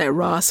non-traditionals at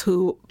Ross,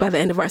 who by the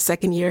end of our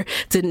second year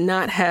did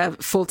not have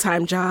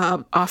full-time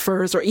job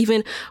offers, or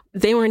even,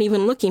 they weren't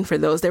even looking for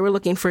those. They were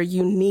looking for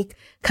unique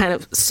kind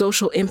of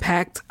social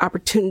impact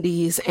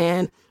opportunities.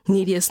 And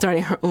Nidia is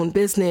starting her own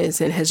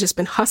business and has just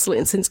been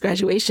hustling since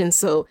graduation.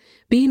 So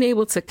being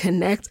able to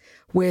connect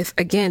with,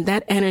 again,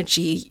 that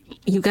energy,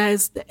 you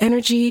guys, the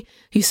energy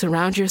you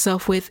surround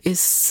yourself with is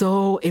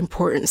so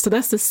important. So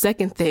that's the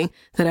second thing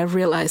that I've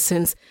realized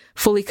since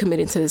fully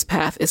committing to this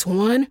path is,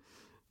 1,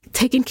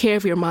 taking care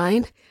of your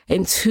mind,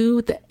 and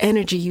 2, the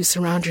energy you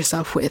surround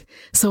yourself with.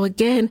 So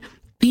again,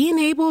 being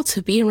able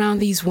to be around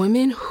these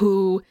women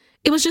who,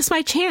 it was just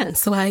by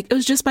chance. Like, it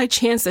was just by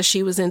chance that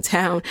she was in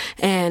town,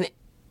 and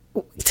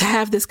to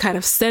have this kind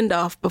of send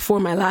off before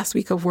my last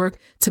week of work,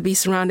 to be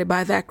surrounded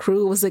by that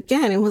crew was,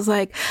 again, it was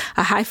like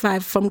a high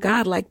five from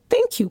God. Like,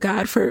 thank you,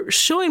 God, for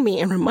showing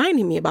me and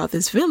reminding me about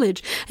this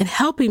village and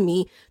helping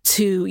me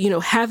to,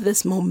 have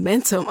this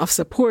momentum of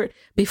support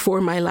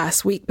before my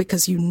last week,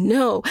 because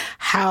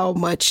how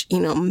much,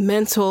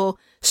 mental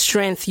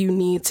strength you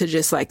need to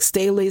just like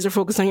stay laser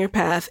focused on your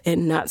path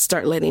and not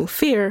start letting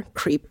fear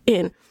creep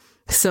in.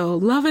 So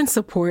love and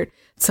support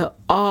to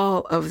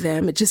all of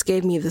them. It just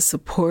gave me the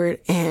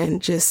support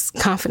and just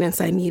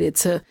confidence I needed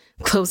to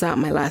close out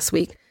my last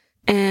week.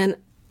 And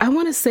I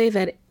want to say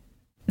that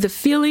the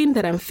feeling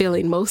that I'm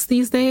feeling most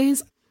these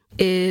days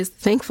is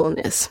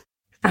thankfulness.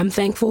 I'm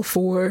thankful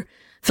for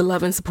the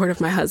love and support of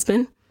my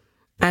husband.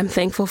 I'm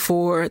thankful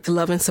for the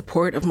love and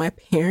support of my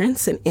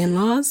parents and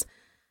in-laws.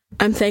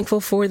 I'm thankful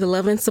for the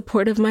love and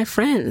support of my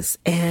friends.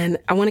 And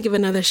I want to give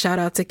another shout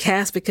out to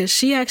Cass, because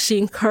she actually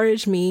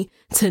encouraged me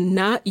to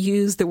not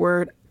use the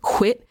word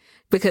quit,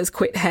 because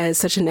quit has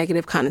such a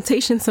negative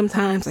connotation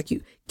sometimes, like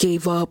you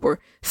gave up or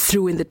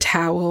threw in the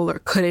towel or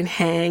couldn't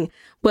hang.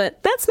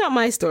 But that's not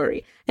my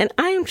story. And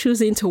I am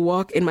choosing to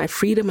walk in my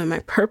freedom and my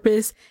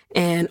purpose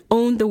and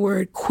own the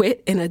word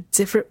quit in a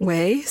different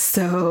way.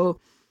 So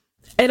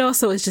it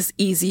also is just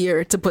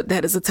easier to put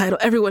that as a title.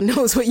 Everyone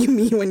knows what you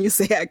mean when you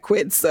say I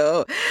quit.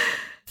 So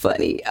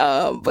funny.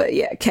 But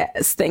yeah,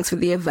 Cass, thanks for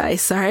the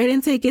advice. Sorry I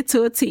didn't take it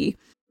to a T.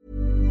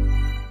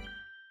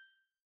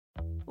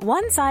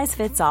 One size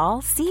fits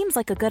all seems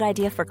like a good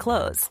idea for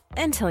clothes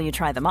until you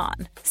try them on.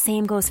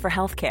 Same goes for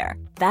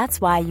healthcare. That's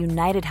why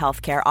United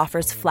Healthcare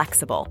offers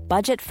flexible,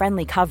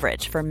 budget-friendly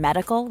coverage for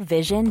medical,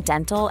 vision,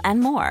 dental, and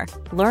more.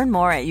 Learn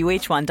more at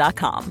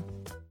uh1.com.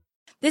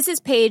 This is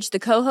Paige, the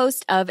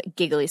co-host of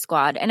Giggly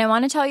Squad, and I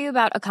want to tell you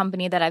about a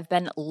company that I've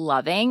been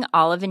loving,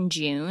 Olive &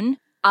 June.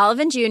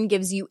 Olive & June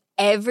gives you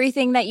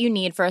everything that you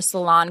need for a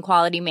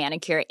salon-quality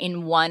manicure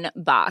in one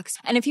box.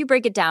 And if you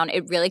break it down,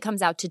 it really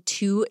comes out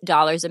to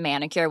 $2 a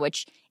manicure,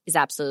 which is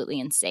absolutely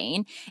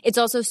insane. It's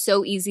also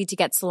so easy to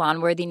get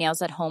salon-worthy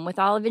nails at home with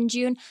Olive &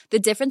 June. The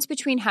difference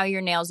between how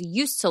your nails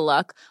used to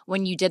look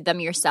when you did them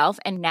yourself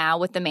and now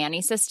with the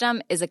Mani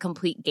system is a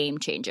complete game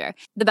changer.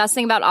 The best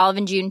thing about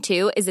Olive & June,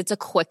 too, is it's a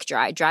quick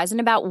dry. Dries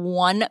in about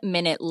 1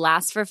 minute,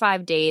 lasts for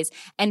 5 days,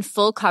 and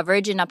full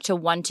coverage in up to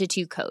 1 to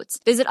 2 coats.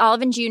 Visit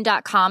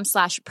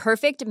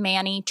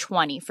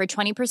oliveandjune.com/perfectmani20 for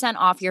 20%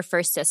 off your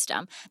first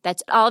system.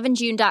 That's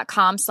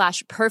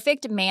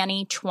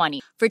oliveandjune.com/perfectmani20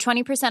 for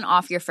 20%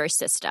 off your first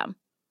system.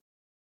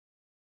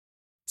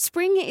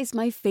 Spring is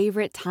my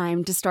favorite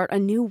time to start a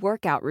new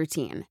workout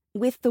routine.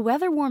 With the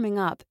weather warming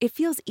up, it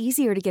feels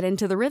easier to get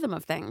into the rhythm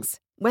of things.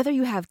 Whether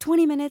you have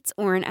 20 minutes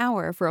or an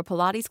hour for a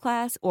Pilates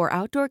class or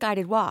outdoor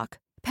guided walk,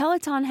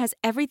 Peloton has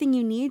everything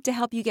you need to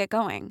help you get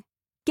going.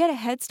 Get a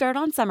head start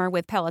on summer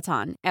with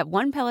Peloton at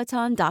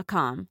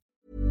onepeloton.com.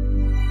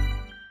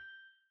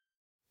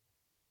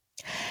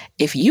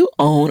 If you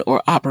own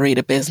or operate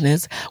a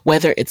business,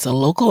 whether it's a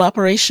local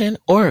operation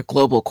or a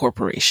global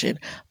corporation,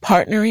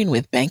 partnering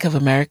with Bank of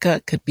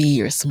America could be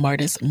your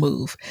smartest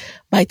move.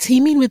 By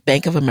teaming with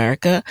Bank of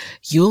America,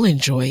 you'll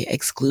enjoy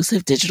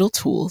exclusive digital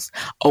tools,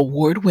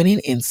 award-winning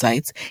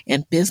insights,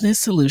 and business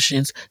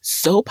solutions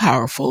so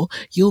powerful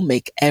you'll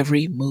make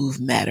every move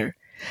matter.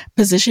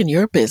 Position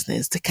your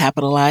business to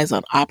capitalize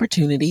on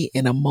opportunity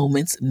in a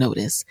moment's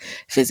notice.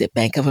 Visit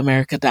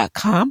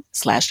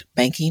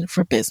bankofamerica.com/banking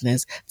for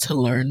business to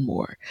learn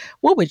more.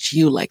 What would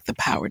you like the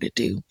power to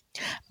do?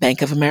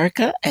 Bank of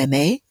America,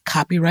 N.A.,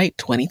 copyright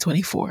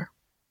 2024.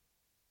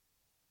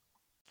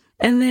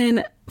 And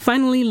then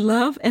finally,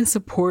 love and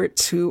support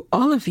to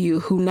all of you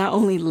who not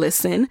only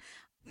listen.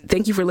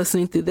 Thank you for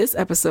listening through this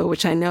episode,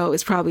 which I know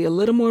is probably a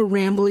little more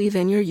rambly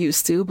than you're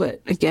used to,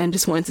 but again,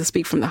 just wanted to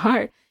speak from the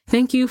heart.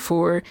 Thank you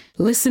for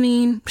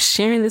listening,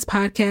 sharing this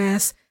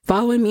podcast,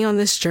 following me on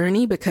this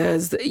journey,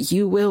 because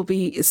you will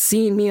be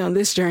seeing me on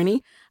this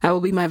journey. I will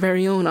be my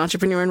very own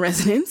entrepreneur in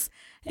residence.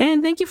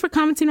 And thank you for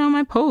commenting on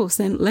my posts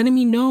and letting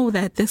me know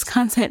that this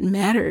content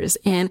matters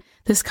and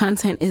this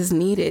content is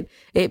needed.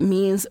 It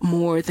means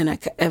more than I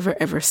could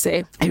ever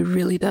say. It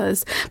really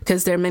does.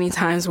 Because there are many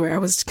times where I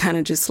was kind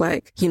of just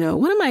like,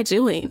 what am I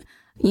doing?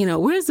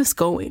 Where is this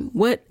going?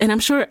 And I'm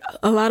sure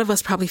a lot of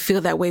us probably feel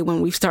that way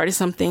when we've started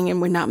something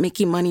and we're not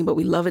making money, but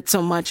we love it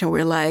so much and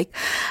we're like,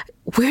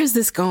 where's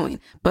this going?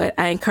 But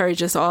I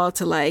encourage us all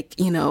to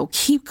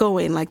keep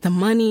going. The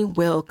money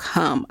will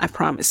come. I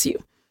promise you.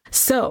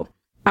 So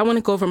I want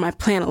to go over my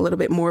plan a little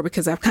bit more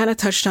because I've kind of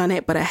touched on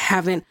it, but I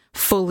haven't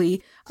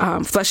fully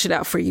fleshed it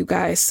out for you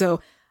guys. So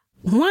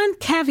one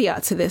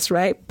caveat to this,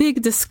 right?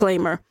 Big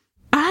disclaimer.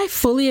 I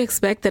fully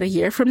expect that a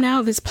year from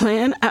now, this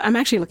plan, I'm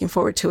actually looking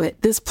forward to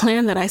it. This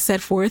plan that I set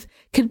forth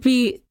could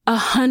be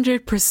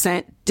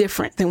 100%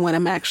 different than what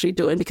I'm actually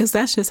doing, because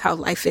that's just how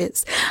life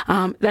is.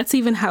 That's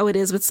even how it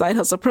is with Side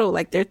Hustle Pro.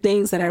 There are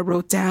things that I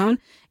wrote down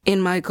in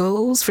my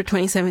goals for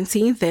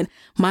 2017, and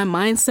my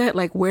mindset,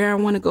 where I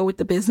want to go with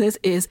the business,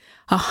 is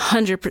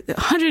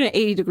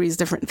 180 degrees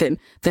different than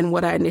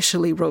what I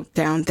initially wrote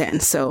down then.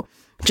 So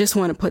just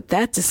want to put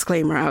that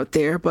disclaimer out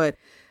there. But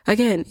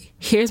again,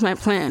 here's my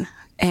plan.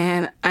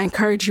 And I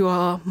encourage you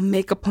all,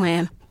 make a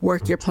plan,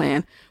 work your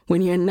plan.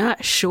 When you're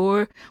not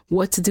sure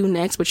what to do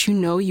next, but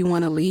you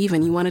want to leave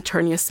and you want to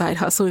turn your side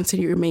hustle into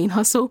your main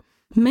hustle,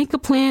 make a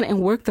plan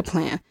and work the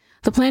plan.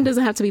 The plan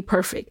doesn't have to be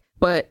perfect,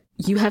 but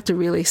you have to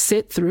really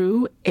sit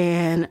through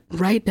and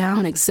write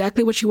down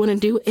exactly what you want to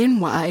do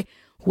and why,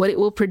 what it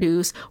will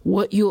produce,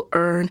 what you'll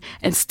earn,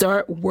 and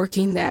start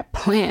working that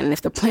plan. And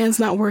if the plan's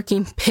not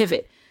working,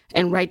 pivot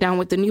and write down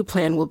what the new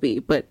plan will be,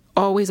 but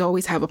always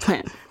have a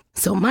plan.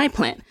 So my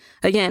plan,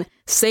 again,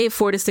 save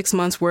 4 to 6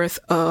 months worth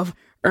of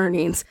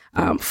earnings,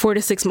 4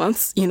 to 6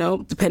 months,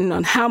 depending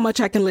on how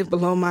much I can live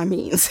below my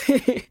means.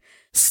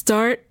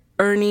 Start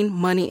earning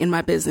money in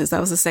my business. That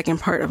was the second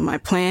part of my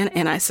plan,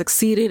 and I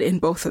succeeded in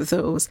both of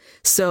those.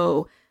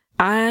 So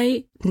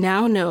I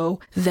now know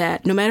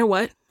that no matter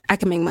what, I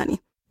can make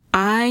money.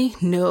 I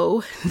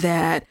know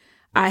that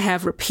I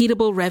have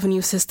repeatable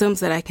revenue systems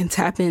that I can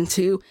tap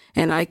into,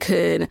 and I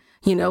could,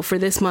 for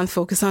this month,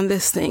 focus on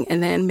this thing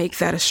and then make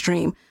that a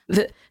stream.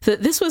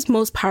 This was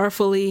most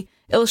powerfully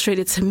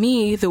illustrated to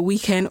me the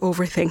weekend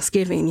over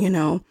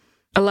Thanksgiving.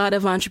 A lot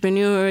of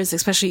entrepreneurs,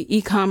 especially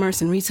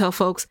e-commerce and retail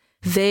folks,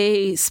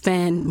 they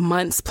spend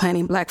months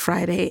planning Black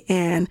Friday.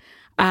 And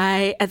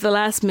I, at the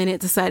last minute,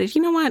 decided,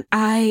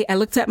 I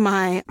looked at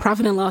my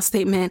profit and loss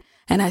statement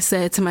and I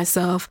said to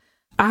myself,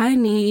 I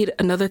need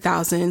another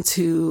 1,000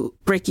 to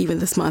break even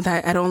this month.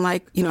 I don't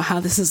like,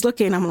 how this is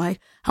looking. I'm like,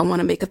 I want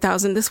to make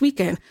 1,000 this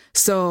weekend.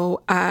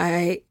 So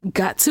I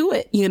got to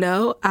it.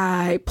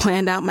 I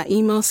planned out my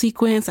email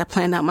sequence. I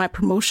planned out my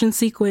promotion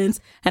sequence,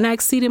 and I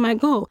exceeded my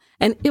goal.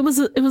 And it was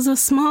a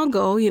small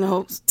goal,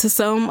 to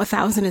some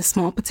 1,000 is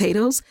small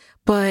potatoes.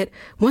 But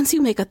once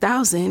you make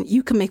 1,000,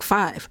 you can make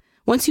 5.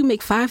 Once you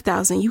make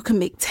 5,000, you can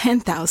make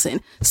 10,000.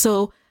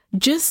 So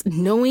just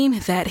knowing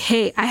that,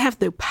 hey, I have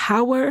the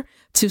power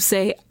to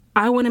say,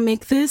 I want to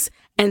make this,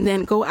 and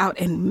then go out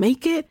and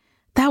make it.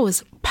 That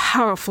was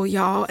powerful,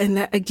 y'all. And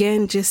that,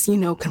 again, just,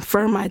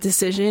 confirm my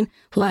decision.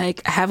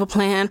 Like, I have a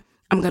plan.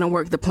 I'm going to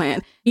work the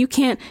plan. You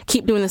can't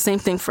keep doing the same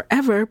thing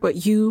forever,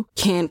 but you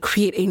can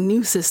create a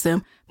new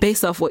system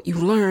based off what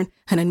you've learned,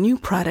 and a new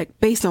product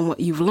based on what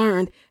you've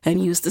learned,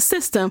 and use the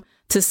system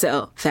to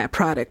sell that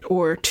product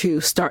or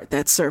to start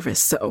that service.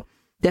 So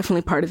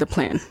definitely part of the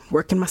plan,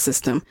 working my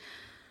system.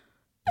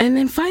 And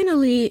then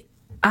finally,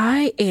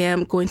 I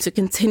am going to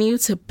continue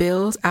to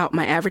build out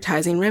my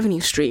advertising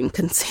revenue stream,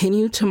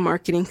 continue to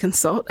marketing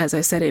consult, as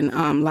I said in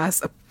a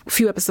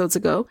few episodes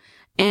ago.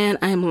 And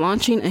I'm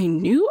launching a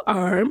new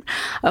arm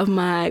of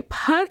my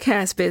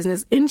podcast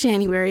business in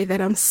January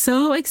that I'm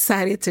so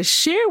excited to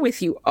share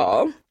with you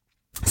all.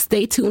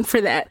 Stay tuned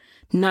for that.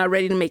 Not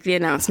ready to make the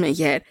announcement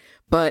yet,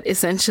 but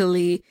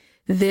essentially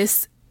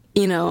this,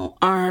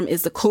 arm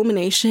is the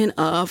culmination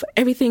of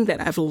everything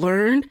that I've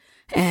learned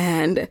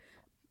and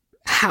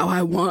how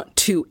I want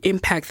to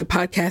impact the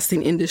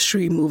podcasting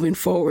industry moving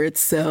forward.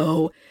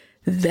 So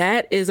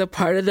that is a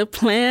part of the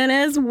plan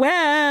as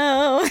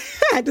well.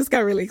 I just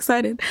got really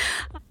excited.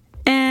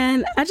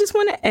 And I just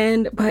want to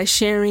end by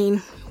sharing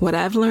what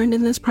I've learned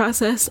in this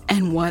process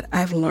and what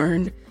I've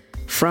learned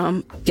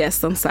from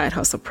guests on Side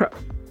Hustle Pro.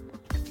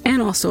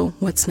 And also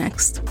what's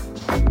next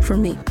for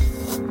me.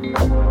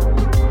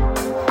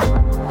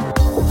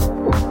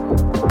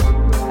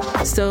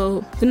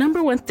 So the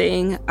number one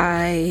thing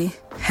I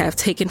have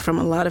taken from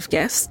a lot of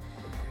guests,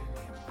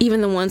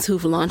 even the ones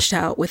who've launched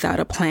out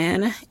without a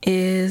plan,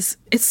 is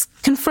it's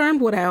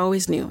confirmed what I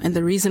always knew. And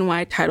the reason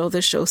why I titled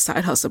this show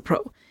Side Hustle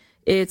Pro,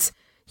 it's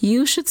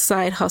you should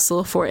side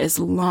hustle for as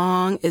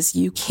long as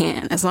you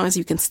can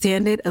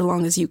stand it, as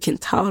long as you can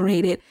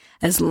tolerate it,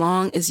 as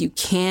long as you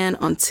can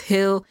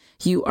until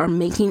you are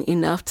making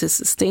enough to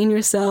sustain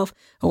yourself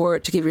or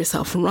to give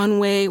yourself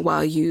runway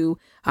while you,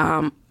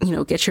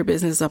 get your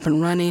business up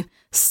and running.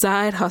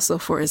 Side hustle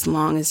for as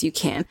long as you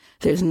can.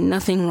 There's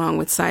nothing wrong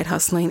with side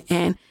hustling,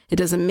 and it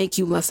doesn't make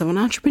you less of an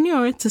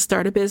entrepreneur to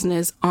start a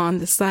business on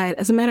the side.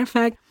 As a matter of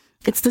fact,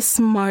 it's the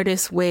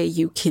smartest way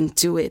you can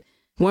do it.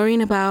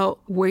 Worrying about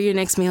where your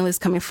next meal is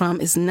coming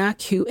from is not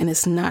cute and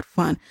it's not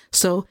fun.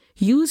 So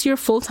use your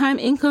full-time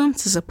income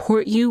to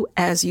support you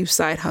as you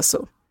side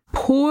hustle.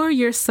 Pour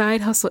your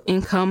side hustle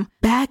income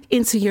back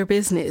into your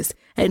business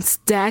and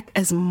stack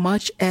as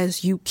much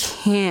as you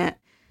can.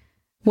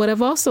 What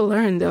I've also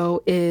learned,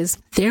 though, is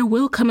there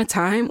will come a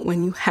time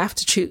when you have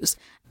to choose.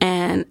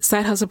 And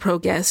Side Hustle Pro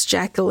guest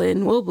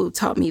Jacqueline Wobu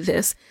taught me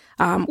this.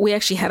 We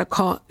actually had a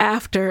call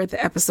after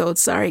the episode.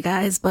 Sorry,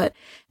 guys, but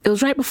it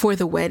was right before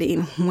the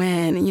wedding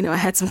when, I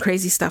had some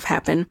crazy stuff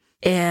happen.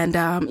 And,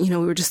 we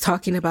were just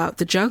talking about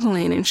the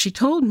juggling. And she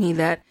told me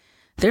that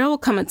there will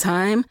come a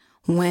time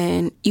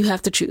when you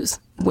have to choose.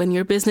 When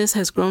your business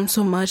has grown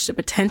so much, the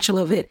potential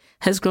of it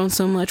has grown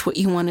so much, what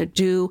you want to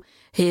do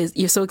is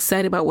you're so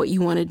excited about what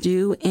you want to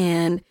do,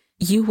 and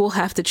you will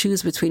have to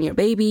choose between your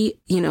baby,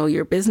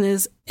 your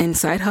business and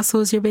side hustle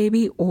is your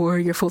baby, or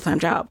your full-time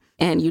job.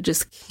 And you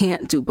just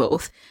can't do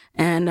both.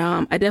 And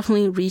I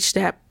definitely reached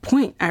that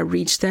point. I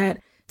reached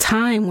that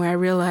time where I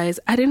realized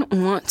I didn't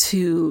want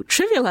to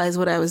trivialize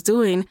what I was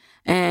doing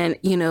and,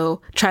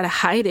 try to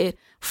hide it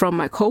from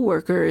my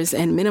coworkers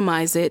and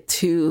minimize it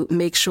to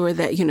make sure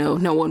that,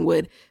 no one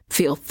would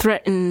feel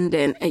threatened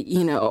and,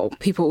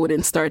 people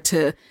wouldn't start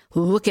to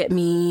look at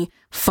me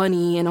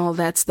funny and all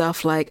that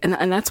stuff.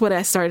 And that's what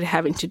I started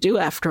having to do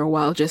after a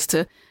while, just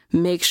to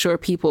make sure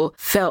people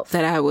felt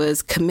that I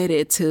was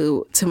committed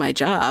to my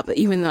job,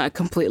 even though I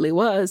completely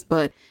was.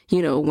 But,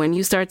 when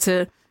you start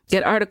to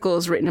get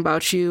articles written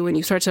about you and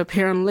you start to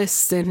appear on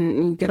lists and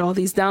you get all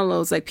these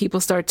downloads, people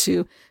start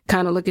to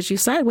kind of look at you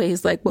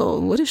sideways,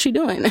 well, what is she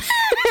doing?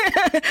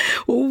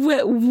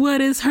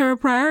 What is her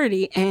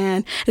priority?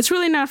 And it's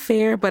really not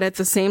fair, but at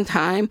the same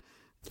time,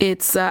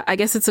 it's, I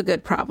guess it's a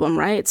good problem,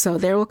 right? So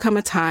there will come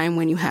a time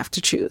when you have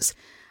to choose.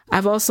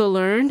 I've also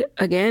learned,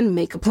 again,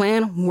 make a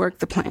plan, work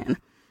the plan.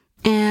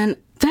 And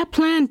that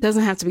plan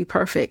doesn't have to be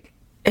perfect.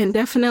 And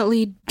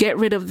definitely get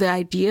rid of the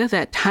idea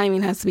that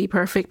timing has to be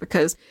perfect,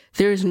 because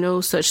there's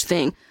no such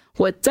thing.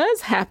 What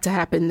does have to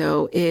happen,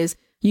 though, is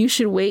you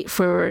should wait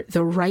for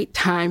the right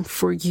time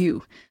for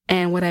you.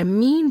 And what I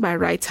mean by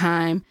right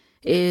time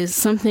is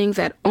something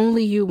that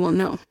only you will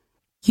know.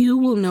 You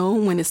will know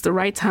when it's the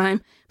right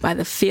time by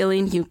the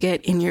feeling you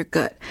get in your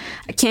gut.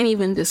 I can't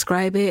even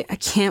describe it. I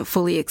can't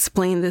fully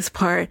explain this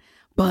part,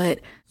 but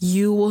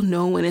you will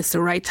know when it's the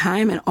right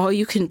time. And all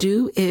you can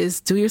do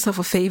is do yourself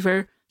a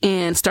favor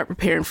and start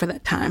preparing for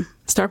that time.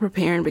 Start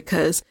preparing,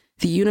 because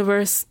the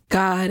universe,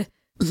 God,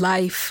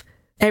 life,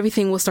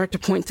 everything will start to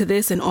point to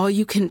this. And all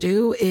you can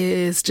do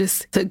is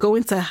just to go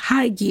into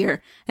high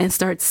gear and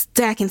start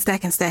stacking.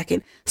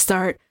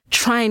 Start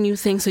trying new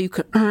things so you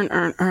could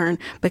earn,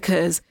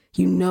 because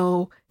you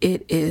know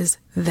it is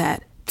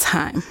that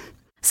time.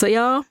 So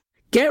y'all,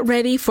 get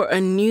ready for a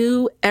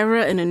new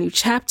era and a new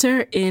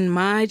chapter in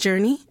my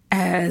journey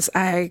as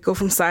I go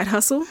from side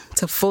hustle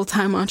to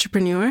full-time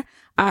entrepreneur.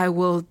 I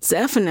will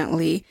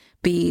definitely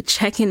be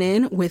checking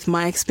in with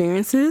my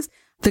experiences,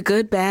 the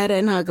good, bad,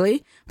 and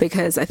ugly,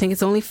 because I think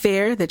it's only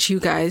fair that you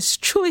guys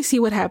truly see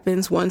what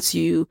happens once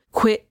you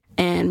quit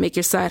and make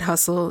your side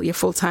hustle your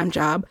full-time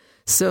job.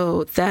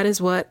 So that is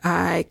what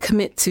I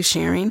commit to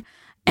sharing.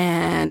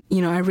 And,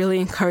 I really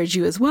encourage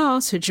you as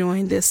well to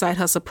join the Side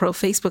Hustle Pro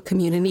Facebook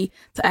community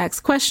to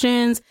ask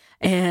questions.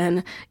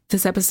 And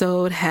this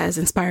episode has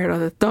inspired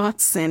other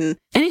thoughts and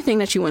anything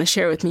that you want to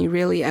share with me.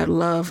 Really, I'd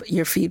love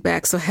your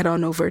feedback. So head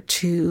on over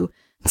to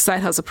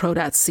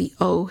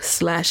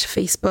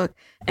sidehustlepro.co/Facebook.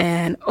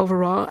 And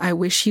overall, I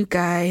wish you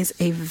guys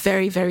a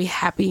very, very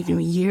happy new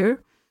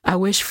year. I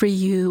wish for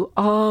you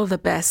all the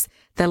best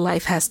that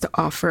life has to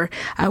offer.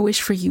 I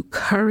wish for you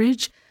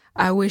courage.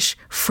 I wish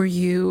for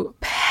you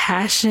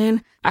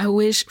passion. I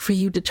wish for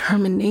you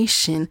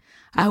determination.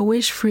 I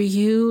wish for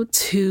you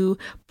to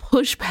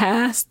push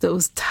past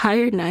those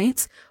tired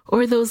nights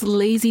or those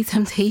lazy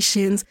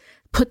temptations,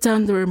 put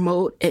down the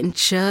remote and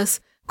just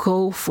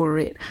go for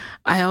it.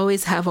 I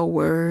always have a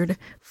word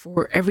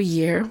for every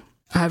year.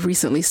 I've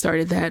recently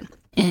started that.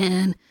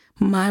 And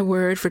my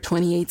word for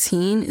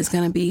 2018 is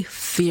going to be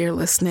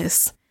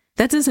fearlessness.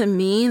 That doesn't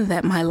mean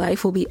that my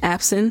life will be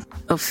absent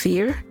of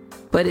fear,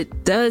 but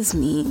it does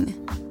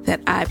mean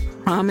that I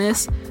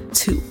promise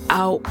to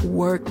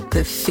outwork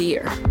the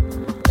fear.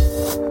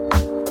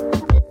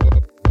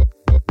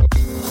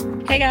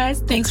 Hey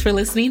guys, thanks for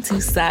listening to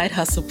Side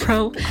Hustle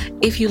Pro.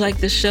 If you like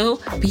the show,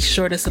 be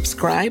sure to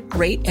subscribe,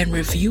 rate, and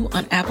review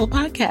on Apple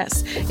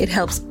Podcasts. It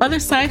helps other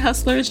side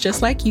hustlers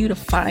just like you to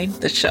find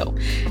the show.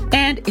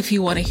 And if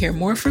you want to hear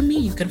more from me,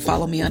 you can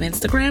follow me on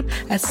Instagram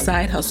at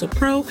Side Hustle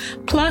Pro.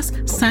 Plus,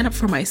 sign up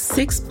for my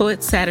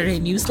 6-bullet Saturday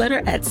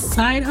newsletter at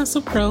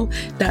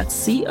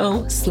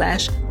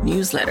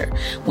sidehustlepro.co/newsletter.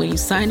 When you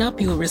sign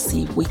up, you will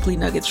receive weekly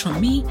nuggets from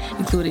me,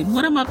 including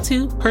what I'm up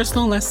to,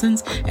 personal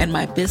lessons, and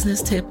my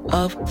business tip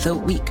of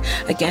the week.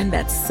 Again,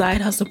 that's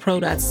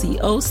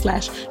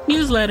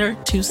sidehustlepro.co/newsletter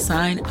to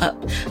sign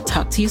up.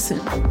 Talk to you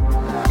soon.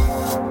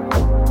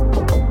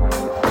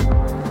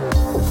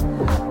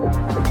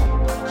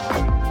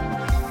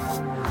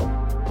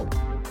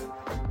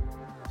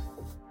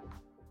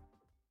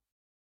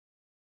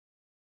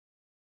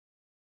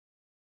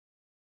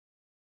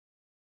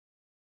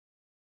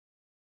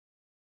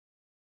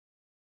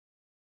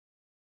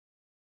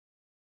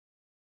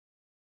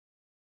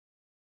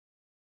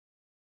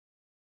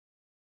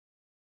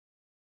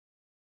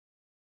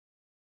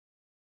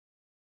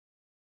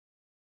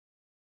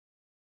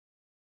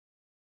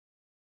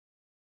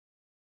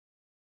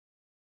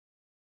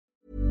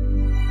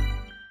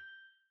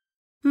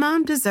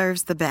 Mom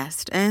deserves the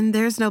best, and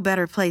there's no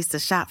better place to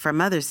shop for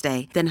Mother's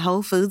Day than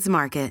Whole Foods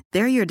Market.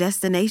 They're your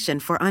destination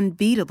for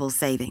unbeatable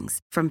savings,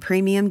 from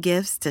premium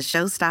gifts to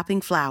show-stopping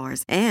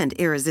flowers and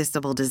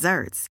irresistible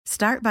desserts.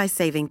 Start by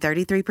saving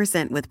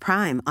 33% with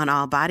Prime on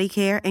all body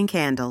care and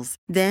candles.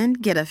 Then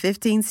get a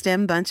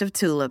 15-stem bunch of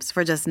tulips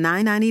for just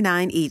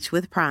 $9.99 each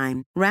with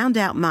Prime. Round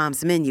out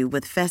Mom's menu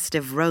with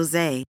festive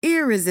rosé,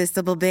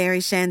 irresistible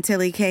berry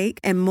chantilly cake,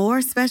 and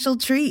more special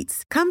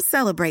treats. Come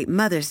celebrate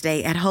Mother's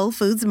Day at Whole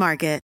Foods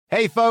Market.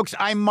 Hey, folks,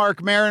 I'm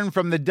Mark Maron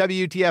from the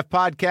WTF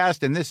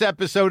Podcast, and this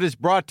episode is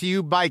brought to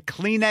you by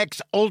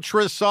Kleenex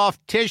Ultra Soft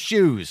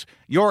Tissues,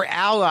 your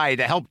ally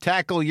to help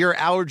tackle your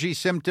allergy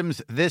symptoms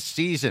this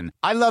season.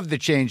 I love the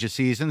change of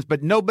seasons,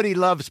 but nobody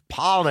loves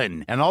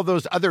pollen and all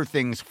those other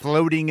things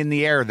floating in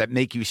the air that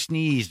make you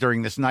sneeze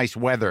during this nice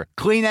weather.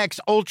 Kleenex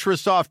Ultra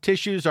Soft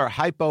Tissues are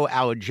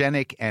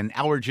hypoallergenic and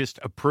allergist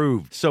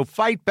approved, so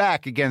fight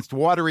back against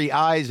watery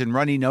eyes and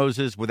runny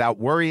noses without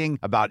worrying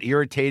about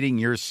irritating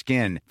your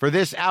skin. For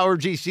this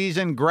allergy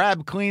season,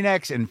 grab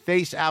Kleenex and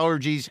face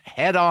allergies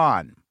head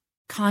on.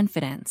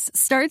 Confidence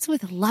starts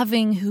with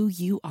loving who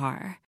you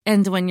are.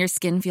 And when your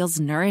skin feels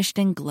nourished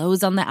and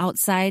glows on the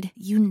outside,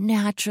 you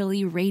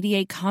naturally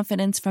radiate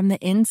confidence from the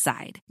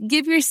inside.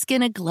 Give your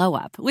skin a glow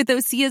up with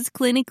Osea's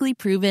clinically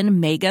proven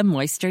Mega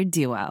Moisture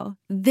Duo.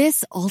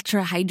 This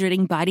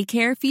ultra-hydrating body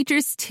care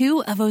features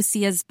 2 of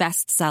Osea's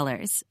best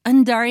sellers,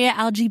 Undaria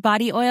Algae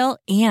Body Oil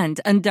and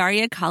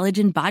Undaria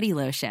Collagen Body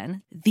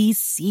Lotion. These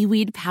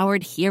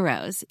seaweed-powered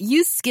heroes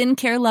use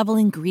skincare-level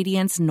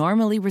ingredients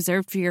normally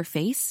reserved for your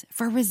face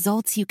for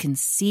results you can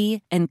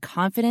see and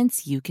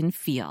confidence you can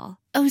feel.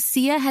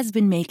 Osea has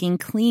been making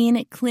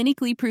clean,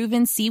 clinically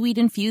proven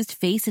seaweed-infused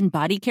face and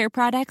body care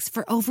products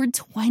for over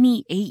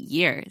 28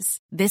 years.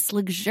 This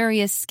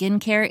luxurious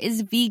skincare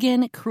is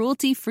vegan,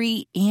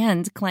 cruelty-free,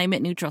 and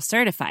climate-neutral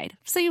certified,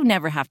 so you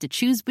never have to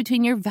choose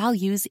between your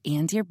values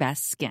and your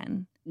best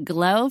skin.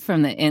 Glow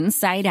from the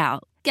inside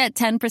out. Get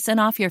 10%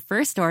 off your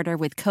first order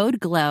with code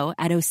GLOW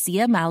at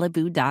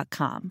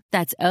OseaMalibu.com.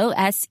 That's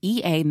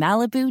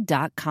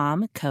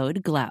OSEAMalibu.com,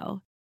 code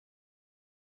GLOW.